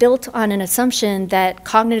 It's built on an assumption that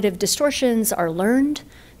cognitive distortions are learned,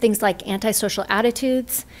 things like antisocial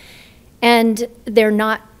attitudes, and they're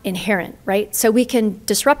not inherent, right? So we can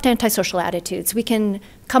disrupt antisocial attitudes. We can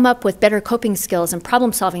come up with better coping skills and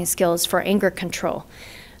problem-solving skills for anger control.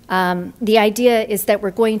 The idea is that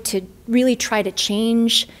we're going to really try to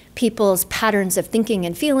change people's patterns of thinking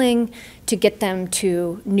and feeling to get them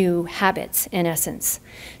to new habits, in essence.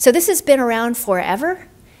 So this has been around forever,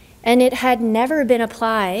 and it had never been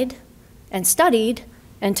applied and studied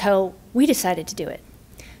until we decided to do it.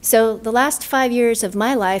 So the last 5 years of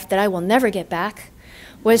my life that I will never get back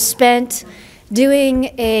was spent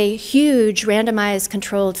doing a huge randomized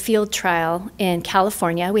controlled field trial in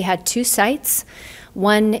California. We had 2 sites,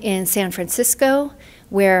 one in San Francisco,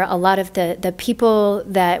 where a lot of the people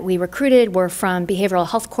that we recruited were from behavioral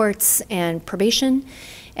health courts and probation,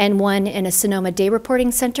 and one in a Sonoma day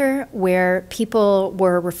reporting center where people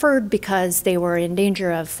were referred because they were in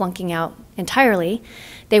danger of flunking out entirely.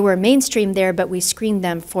 They were mainstream there, but we screened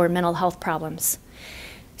them for mental health problems.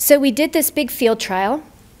 So we did this big field trial,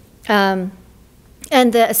 and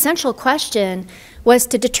the essential question was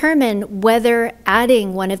to determine whether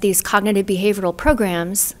adding one of these cognitive behavioral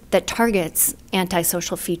programs that targets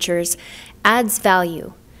antisocial features adds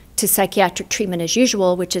value to psychiatric treatment as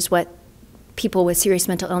usual, which is what people with serious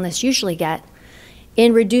mental illness usually get,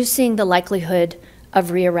 in reducing the likelihood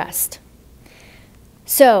of rearrest.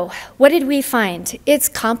 So what did we find? It's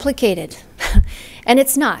complicated, and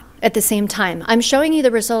it's not at the same time. I'm showing you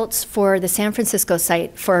the results for the San Francisco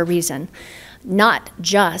site for a reason. Not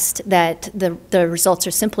just that the results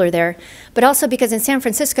are simpler there, but also because in San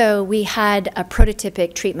Francisco, we had a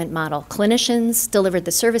prototypic treatment model. Clinicians delivered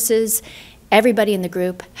the services, everybody in the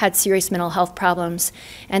group had serious mental health problems,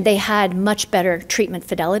 and they had much better treatment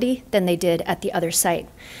fidelity than they did at the other site.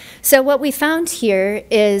 So what we found here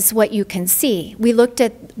is what you can see. We looked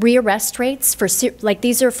at rearrest rates for, like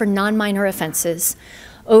these are for non-minor offenses,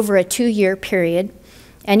 over a 2-year period.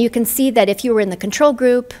 And you can see that if you were in the control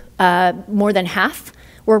group, more than half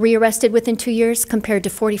were rearrested within 2 years, compared to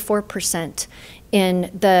 44%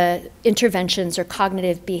 in the interventions or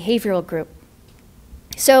cognitive behavioral group.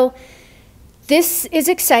 So this is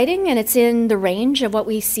exciting, and it's in the range of what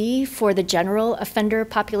we see for the general offender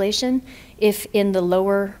population, if in the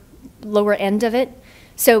lower end of it.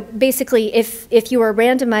 So basically, if you were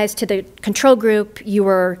randomized to the control group, you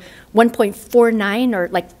were 1.49, or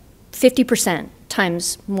like 50%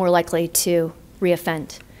 times more likely to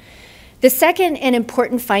reoffend. The second and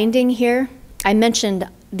important finding here, I mentioned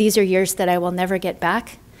these are years that I will never get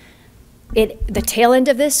back. The tail end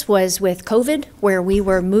of this was with COVID, where we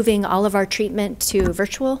were moving all of our treatment to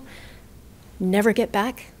virtual. Never get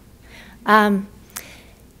back.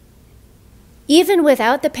 Even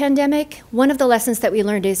without the pandemic, one of the lessons that we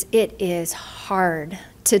learned is it is hard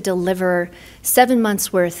to deliver 7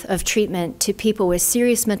 months worth of treatment to people with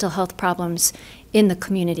serious mental health problems in the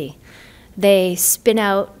community. They spin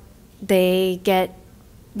out, they get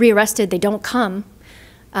rearrested, they don't come.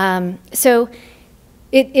 So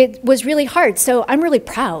it was really hard. So I'm really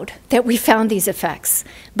proud that we found these effects.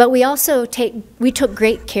 But we also took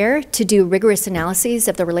great care to do rigorous analyses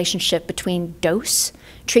of the relationship between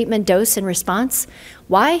treatment dose and response.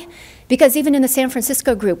 Why? Because even in the San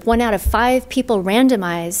Francisco group, 1 out of 5 people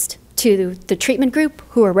randomized to the treatment group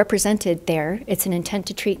who are represented there, it's an intent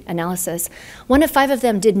to treat analysis, 1 of 5 of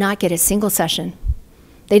them did not get a single session.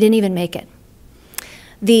 They didn't even make it.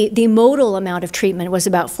 The modal amount of treatment was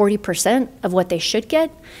about 40% of what they should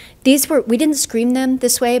get. We didn't screen them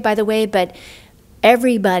this way, by the way, but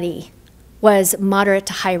everybody was moderate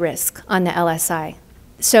to high risk on the LSI.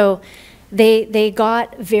 So they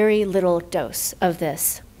got very little dose of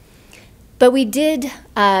this. But we did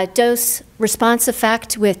dose response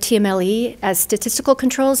effect with TMLE as statistical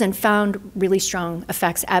controls and found really strong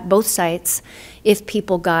effects at both sites if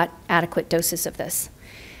people got adequate doses of this.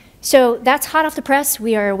 So that's hot off the press.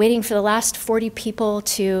 We are waiting for the last 40 people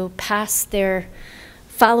to pass their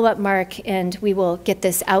follow-up mark, and we will get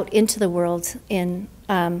this out into the world in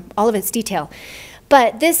all of its detail.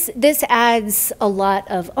 But this adds a lot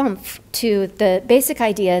of oomph to the basic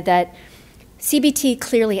idea that CBT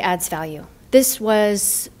clearly adds value. This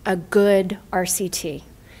was a good RCT,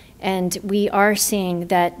 and we are seeing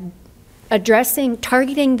that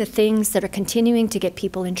targeting the things that are continuing to get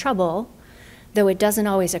people in trouble, though it doesn't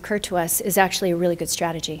always occur to us, is actually a really good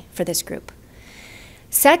strategy for this group.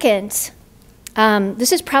 Second,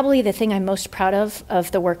 this is probably the thing I'm most proud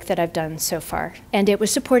of the work that I've done so far, and it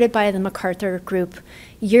was supported by the MacArthur Group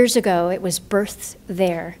years ago. It was birthed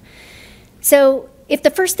there. So if the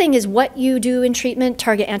first thing is what you do in treatment,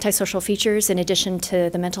 target antisocial features in addition to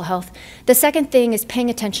the mental health, the second thing is paying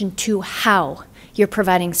attention to how you're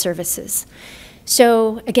providing services.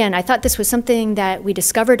 So again, I thought this was something that we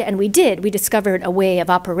discovered, and we did. We discovered a way of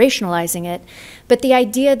operationalizing it. But the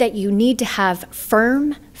idea that you need to have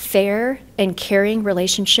firm, fair, and caring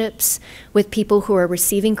relationships with people who are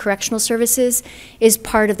receiving correctional services is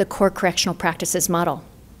part of the core correctional practices model.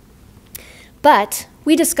 But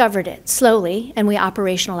we discovered it slowly, and we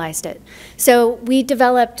operationalized it. So we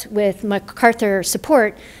developed, with MacArthur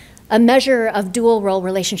support, a measure of dual role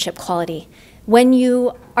relationship quality. When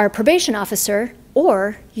you are a probation officer,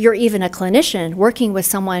 or you're even a clinician working with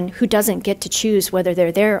someone who doesn't get to choose whether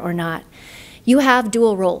they're there or not, you have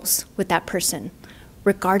dual roles with that person,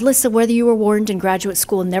 regardless of whether you were warned in graduate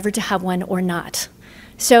school never to have one or not.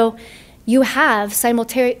 So you have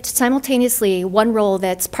simultaneously one role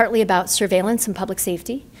that's partly about surveillance and public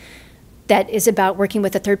safety, that is about working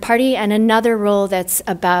with a third party, and another role that's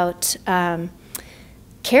about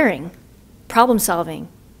caring, problem solving,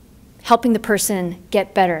 helping the person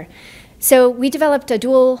get better. So we developed a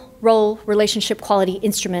dual role relationship quality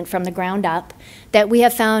instrument from the ground up that we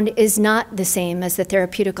have found is not the same as the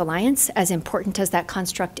therapeutic alliance, as important as that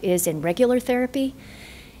construct is in regular therapy.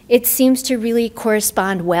 It seems to really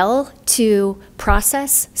correspond well to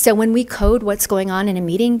process. So when we code what's going on in a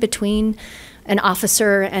meeting between an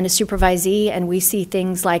officer and a supervisee, and we see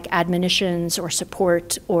things like admonitions or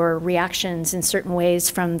support or reactions in certain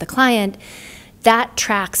ways from the client, that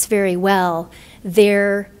tracks very well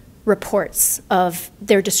their reports of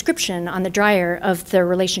their description on the dryer of the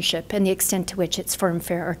relationship and the extent to which it's firm,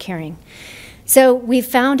 fair, or caring. So we've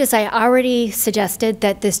found, as I already suggested,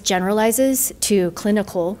 that this generalizes to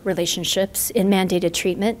clinical relationships in mandated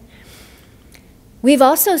treatment. We've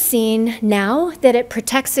also seen now that it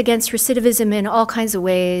protects against recidivism in all kinds of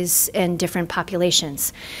ways in different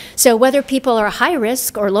populations. So whether people are high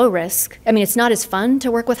risk or low risk, I mean, it's not as fun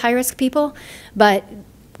to work with high risk people, but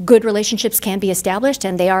good relationships can be established,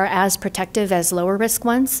 and they are as protective as lower risk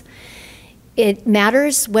ones. It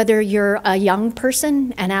matters whether you're a young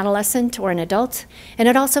person, an adolescent, or an adult, and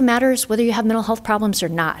it also matters whether you have mental health problems or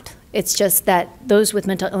not. It's just that those with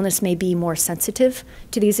mental illness may be more sensitive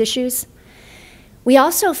to these issues. We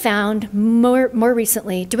also found more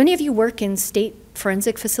recently, do any of you work in state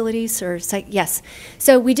forensic facilities or yes?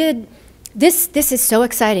 So we did, this is so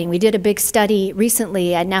exciting. We did a big study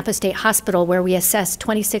recently at Napa State Hospital where we assessed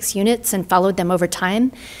 26 units and followed them over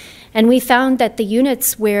time. And we found that the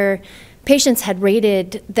units where patients had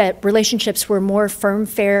rated that relationships were more firm,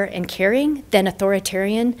 fair, and caring than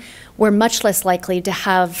authoritarian were much less likely to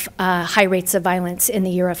have high rates of violence in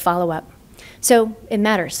the year of follow-up. So it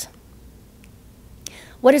matters.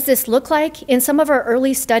 What does this look like? In some of our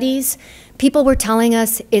early studies, people were telling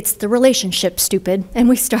us it's the relationship, stupid, and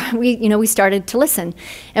we started to listen.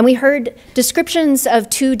 And we heard descriptions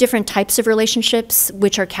of two different types of relationships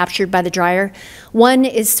which are captured by the dryer. One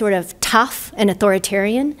is sort of tough and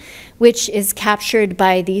authoritarian, which is captured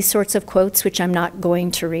by these sorts of quotes, which I'm not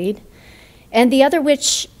going to read. And the other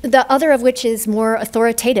of which is more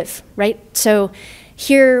authoritative, right? So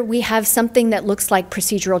here we have something that looks like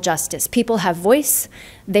procedural justice. People have voice,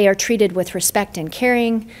 they are treated with respect and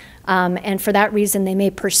caring, and for that reason they may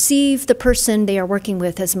perceive the person they are working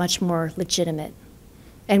with as much more legitimate.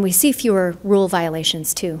 And we see fewer rule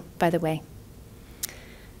violations too, by the way.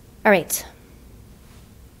 All right.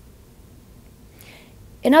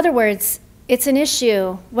 In other words, it's an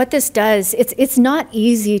issue. What this does, it's not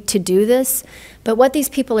easy to do this, but what these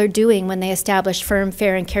people are doing when they establish firm,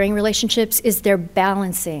 fair, and caring relationships is they're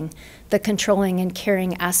balancing the controlling and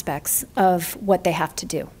caring aspects of what they have to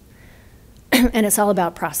do. And it's all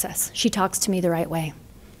about process. She talks to me the right way.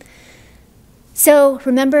 So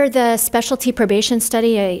remember the specialty probation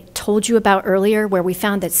study I told you about earlier where we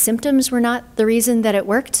found that symptoms were not the reason that it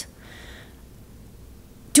worked?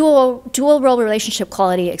 Dual role relationship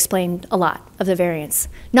quality explained a lot of the variance.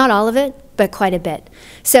 Not all of it, but quite a bit.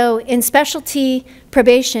 So in specialty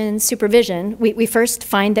probation supervision, we first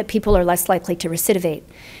find that people are less likely to recidivate.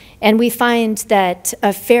 And we find that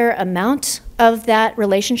a fair amount of that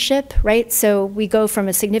relationship, right? So we go from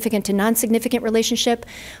a significant to non-significant relationship.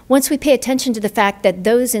 Once we pay attention to the fact that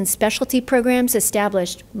those in specialty programs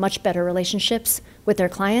established much better relationships with their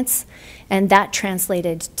clients, and that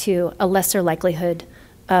translated to a lesser likelihood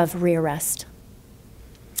of rearrest.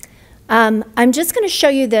 I'm just going to show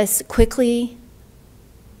you this quickly.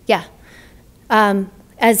 Yeah,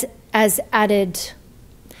 as added,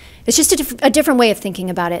 it's just a different way of thinking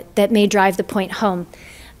about it that may drive the point home.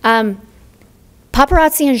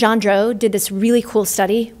 Paparazzi and Gendreau did this really cool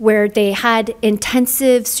study where they had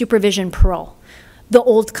intensive supervision parole, the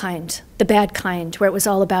old kind, the bad kind, where it was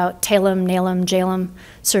all about tail-em, nail-em, jail-em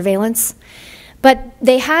surveillance. But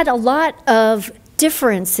they had a lot of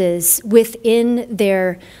differences within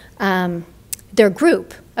their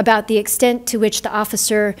group about the extent to which the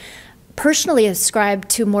officer personally ascribed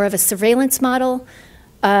to more of a surveillance model,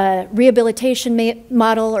 rehabilitation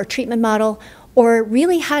model or treatment model, or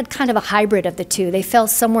really had kind of a hybrid of the two. They fell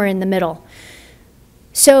somewhere in the middle.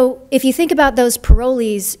 So if you think about those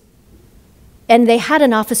parolees, and they had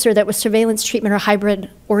an officer that was surveillance, treatment, or hybrid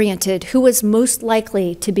oriented, who was most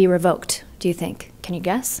likely to be revoked, do you think? Can you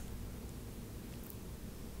guess?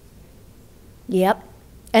 Yep.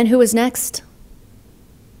 And who was next?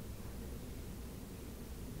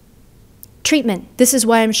 Treatment. This is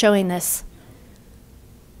why I'm showing this.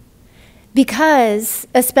 Because,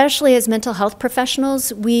 especially as mental health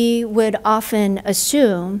professionals, we would often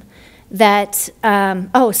assume that,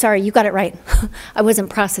 oh, sorry, you got it right. I wasn't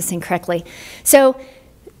processing correctly. So,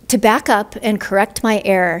 to back up and correct my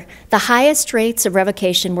error, the highest rates of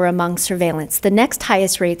revocation were among surveillance. The next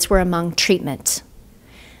highest rates were among treatment.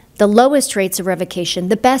 The lowest rates of revocation,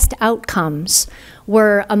 the best outcomes,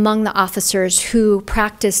 were among the officers who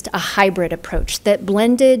practiced a hybrid approach that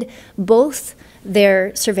blended both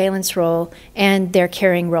their surveillance role and their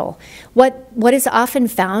caring role. What is often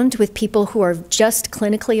found with people who are just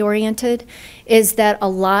clinically oriented is that a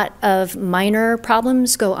lot of minor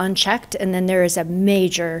problems go unchecked, and then there is a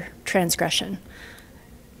major transgression.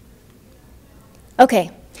 Okay,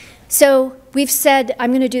 so we've said, I'm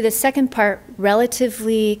going to do the second part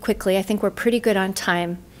relatively quickly. I think we're pretty good on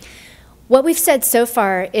time. What we've said so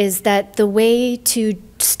far is that the way to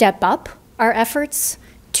step up our efforts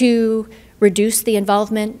to reduce the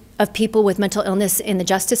involvement of people with mental illness in the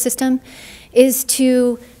justice system is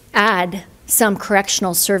to add some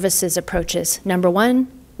correctional services approaches. Number one,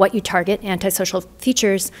 what you target, antisocial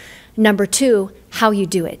features. Number two, how you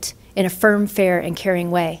do it in a firm, fair, and caring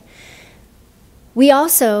way. We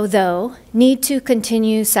also, though, need to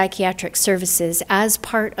continue psychiatric services as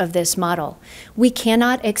part of this model. We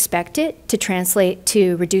cannot expect it to translate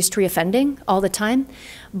to reduced reoffending all the time,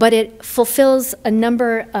 but it fulfills a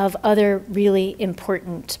number of other really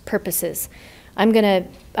important purposes. I'm going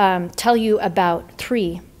to tell you about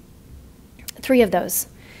three of those.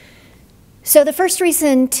 So the first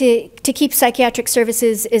reason to keep psychiatric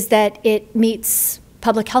services is that it meets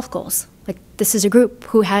public health goals. Like, this is a group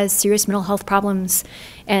who has serious mental health problems,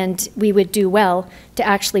 and we would do well to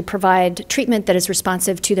actually provide treatment that is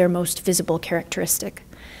responsive to their most visible characteristic.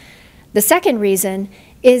 The second reason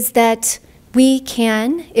is that we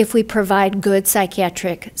can, if we provide good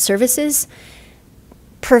psychiatric services,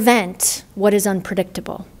 prevent what is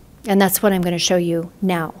unpredictable. And that's what I'm going to show you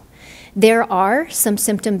now. There are some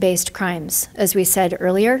symptom-based crimes, as we said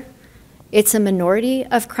earlier. It's a minority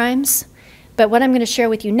of crimes. But what I'm going to share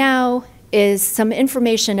with you now is some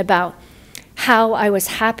information about how I was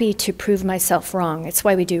happy to prove myself wrong. It's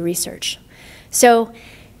why we do research. So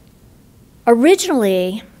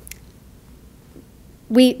originally,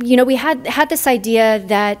 we had this idea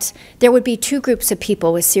that there would be two groups of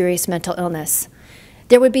people with serious mental illness.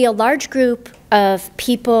 There would be a large group of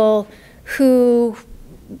people who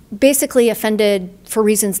basically offended for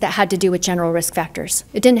reasons that had to do with general risk factors.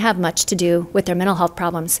 It didn't have much to do with their mental health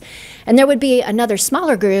problems. And there would be another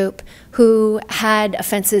smaller group who had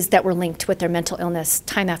offenses that were linked with their mental illness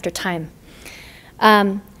time after time.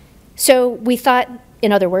 So we thought,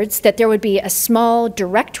 in other words, that there would be a small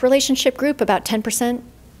direct relationship group, about 10%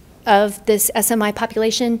 of this SMI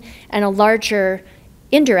population, and a larger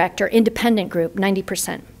indirect or independent group,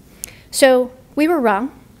 90%. So we were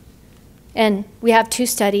wrong. And we have two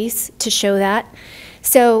studies to show that.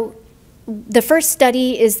 So the first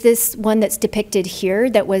study is this one that's depicted here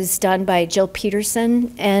that was done by Jill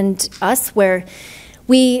Peterson and us, where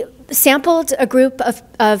we sampled a group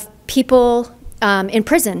of people in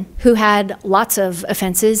prison who had lots of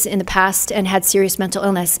offenses in the past and had serious mental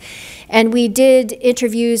illness. And we did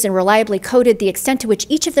interviews and reliably coded the extent to which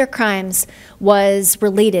each of their crimes was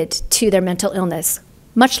related to their mental illness,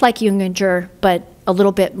 much like Junginger, but a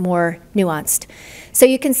little bit more nuanced. So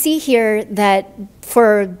you can see here that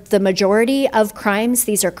for the majority of crimes,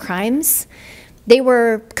 these are crimes, they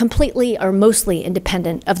were completely or mostly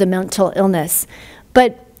independent of the mental illness.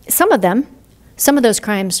 But some of those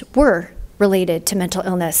crimes were related to mental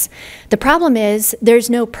illness. The problem is there's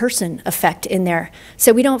no person effect in there.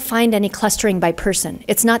 So we don't find any clustering by person.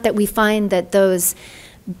 It's not that we find that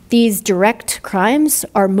these direct crimes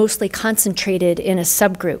are mostly concentrated in a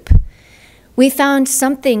subgroup. We found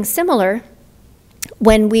something similar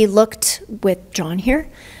when we looked with John here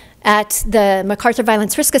at the MacArthur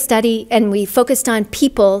Violence Risk Study, and we focused on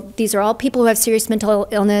people. These are all people who have serious mental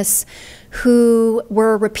illness who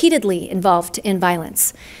were repeatedly involved in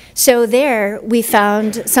violence. So there we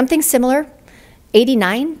found something similar,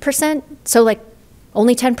 89%, so like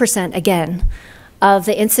only 10% again of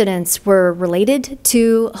the incidents were related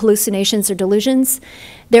to hallucinations or delusions.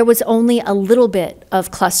 There was only a little bit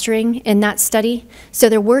of clustering in that study. So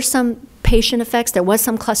there were some patient effects, there was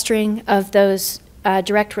some clustering of those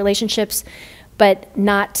direct relationships, but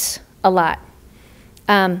not a lot.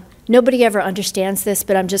 Nobody ever understands this,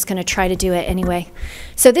 but I'm just going to try to do it anyway.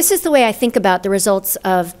 So this is the way I think about the results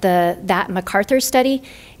of that MacArthur study.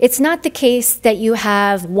 It's not the case that you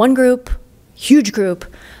have one group huge group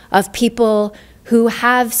of people who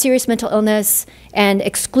have serious mental illness and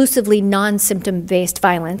exclusively non-symptom-based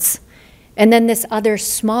violence, and then this other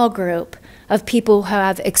small group of people who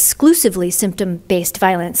have exclusively symptom-based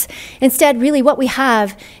violence. Instead, really what we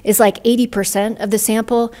have is like 80% of the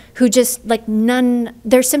sample who just like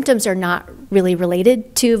their symptoms are not really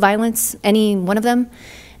related to violence, any one of them.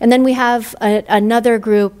 And then we have another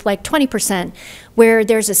group, like 20%, where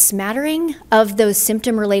there's a smattering of those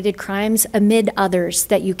symptom-related crimes amid others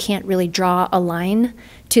that you can't really draw a line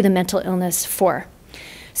to the mental illness for.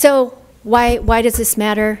 So why does this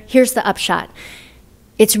matter? Here's the upshot.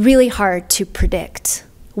 It's really hard to predict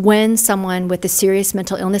when someone with a serious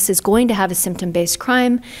mental illness is going to have a symptom-based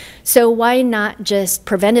crime. So why not just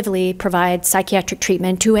preventively provide psychiatric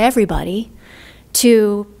treatment to everybody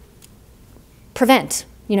to prevent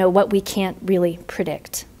what we can't really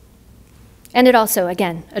predict? And it also,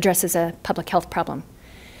 again, addresses a public health problem.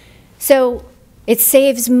 So it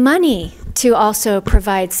saves money to also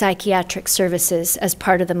provide psychiatric services as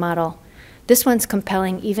part of the model. This one's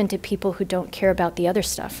compelling even to people who don't care about the other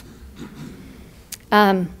stuff.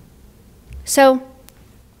 So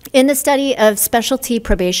in the study of specialty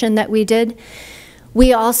probation that we did,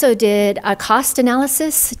 we also did a cost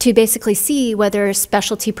analysis to basically see whether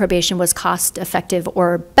specialty probation was cost effective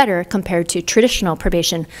or better compared to traditional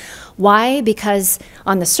probation. Why? Because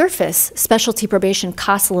on the surface, specialty probation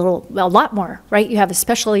costs a lot more, right? You have a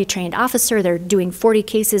specially trained officer, they're doing 40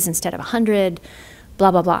 cases instead of 100,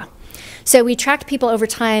 blah, blah, blah. So we tracked people over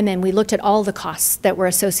time and we looked at all the costs that were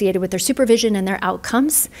associated with their supervision and their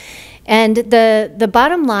outcomes. And the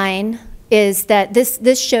bottom line is that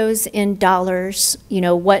this shows in dollars,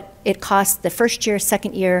 what it costs the first year,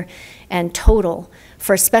 second year, and total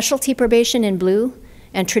for specialty probation in blue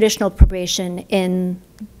and traditional probation in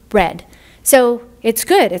red. So it's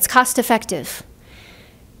good, it's cost effective.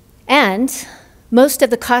 And most of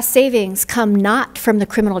the cost savings come not from the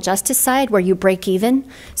criminal justice side where you break even.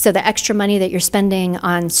 So the extra money that you're spending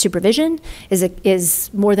on supervision is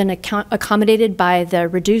more than accommodated by the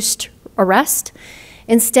reduced arrest.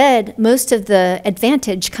 Instead, most of the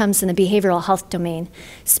advantage comes in the behavioral health domain,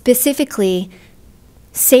 specifically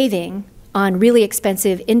saving on really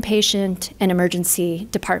expensive inpatient and emergency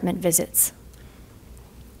department visits.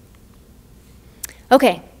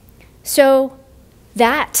 Okay, so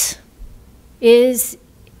it is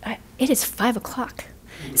 5 o'clock.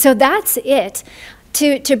 So that's it.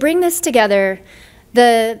 To bring this together,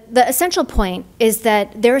 the essential point is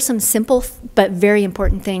that there are some simple but very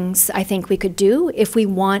important things I think we could do if we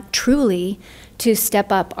want truly to step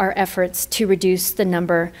up our efforts to reduce the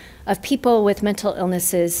number of people with mental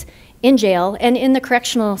illnesses in jail and in the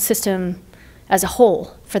correctional system as a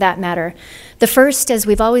whole, for that matter. The first, as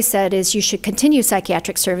we've always said, is you should continue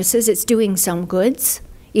psychiatric services. It's doing some goods,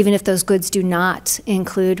 even if those goods do not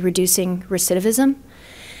include reducing recidivism.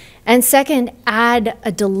 And second, add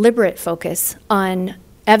a deliberate focus on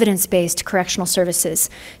evidence-based correctional services.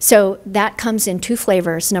 So that comes in two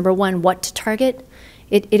flavors. Number one, what to target.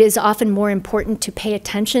 It is often more important to pay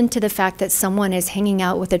attention to the fact that someone is hanging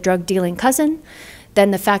out with a drug-dealing cousin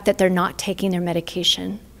than the fact that they're not taking their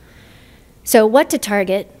medication. So what to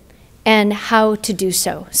target and how to do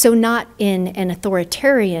so. So not in an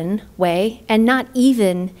authoritarian way and not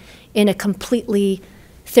even in a completely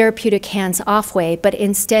therapeutic hands-off way, but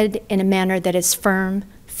instead in a manner that is firm,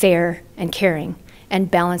 fair, and caring,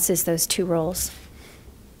 and balances those two roles.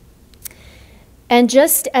 And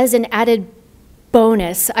just as an added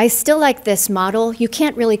bonus, I still like this model. You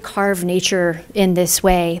can't really carve nature in this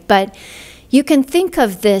way, but you can think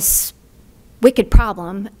of this wicked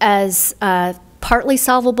problem as partly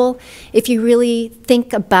solvable if you really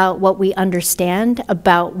think about what we understand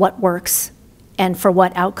about what works and for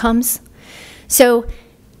what outcomes. So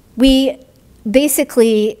we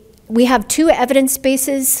have two evidence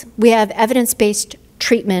bases. We have evidence-based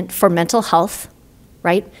treatment for mental health,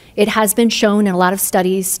 right? It has been shown in a lot of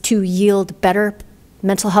studies to yield better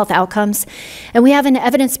mental health outcomes. And we have an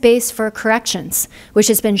evidence base for corrections, which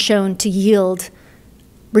has been shown to yield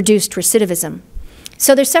reduced recidivism.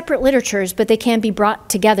 So they're separate literatures, but they can be brought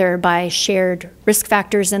together by shared risk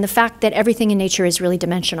factors and the fact that everything in nature is really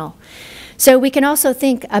dimensional. So we can also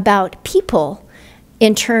think about people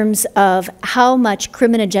in terms of how much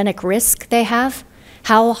criminogenic risk they have.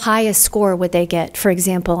 How high a score would they get, for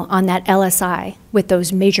example, on that LSI with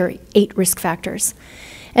those major 8 risk factors?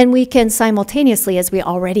 And we can simultaneously, as we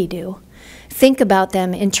already do, think about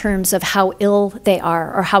them in terms of how ill they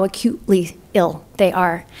are or how acutely ill they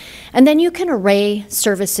are. And then you can array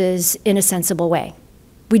services in a sensible way.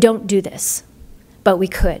 We don't do this, but we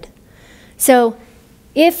could. So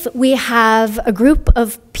If we have a group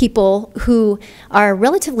of people who are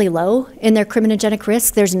relatively low in their criminogenic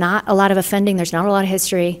risk, there's not a lot of offending, there's not a lot of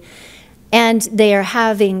history, and they are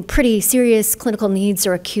having pretty serious clinical needs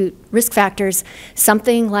or acute risk factors,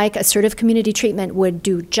 something like assertive community treatment would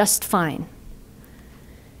do just fine.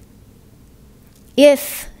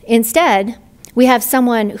 If instead we have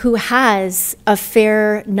someone who has a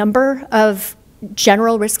fair number of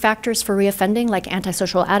general risk factors for reoffending, like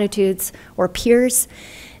antisocial attitudes or peers,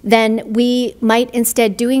 then we might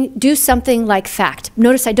instead do something like FACT.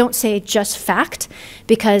 Notice I don't say just FACT,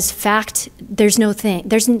 because FACT, there's not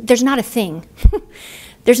a thing.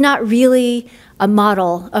 There's not really a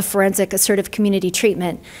model of forensic assertive community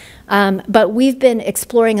treatment. But we've been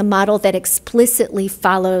exploring a model that explicitly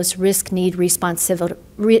follows risk-need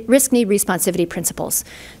responsivity principles.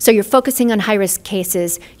 So you're focusing on high-risk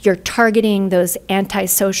cases, you're targeting those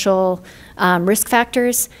antisocial risk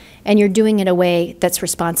factors, and you're doing it in a way that's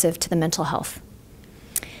responsive to the mental health.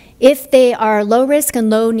 If they are low risk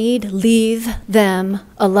and low need, leave them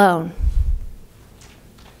alone.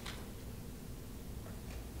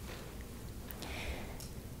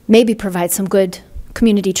 Maybe provide some good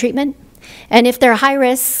community treatment. And if they're high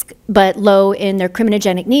risk but low in their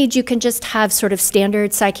criminogenic needs, you can just have sort of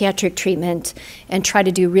standard psychiatric treatment and try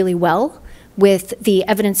to do really well with the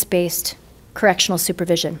evidence-based correctional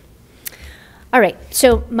supervision. All right,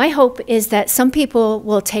 so my hope is that some people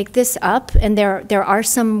will take this up, and there are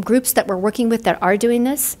some groups that we're working with that are doing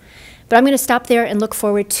this, but I'm going to stop there and look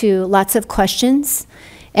forward to lots of questions.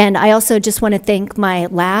 And I also just want to thank my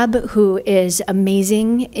lab, who is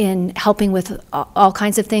amazing in helping with all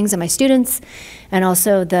kinds of things, and my students, and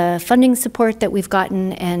also the funding support that we've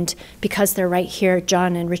gotten, and because they're right here,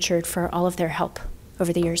 John and Richard, for all of their help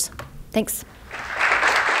over the years. Thanks.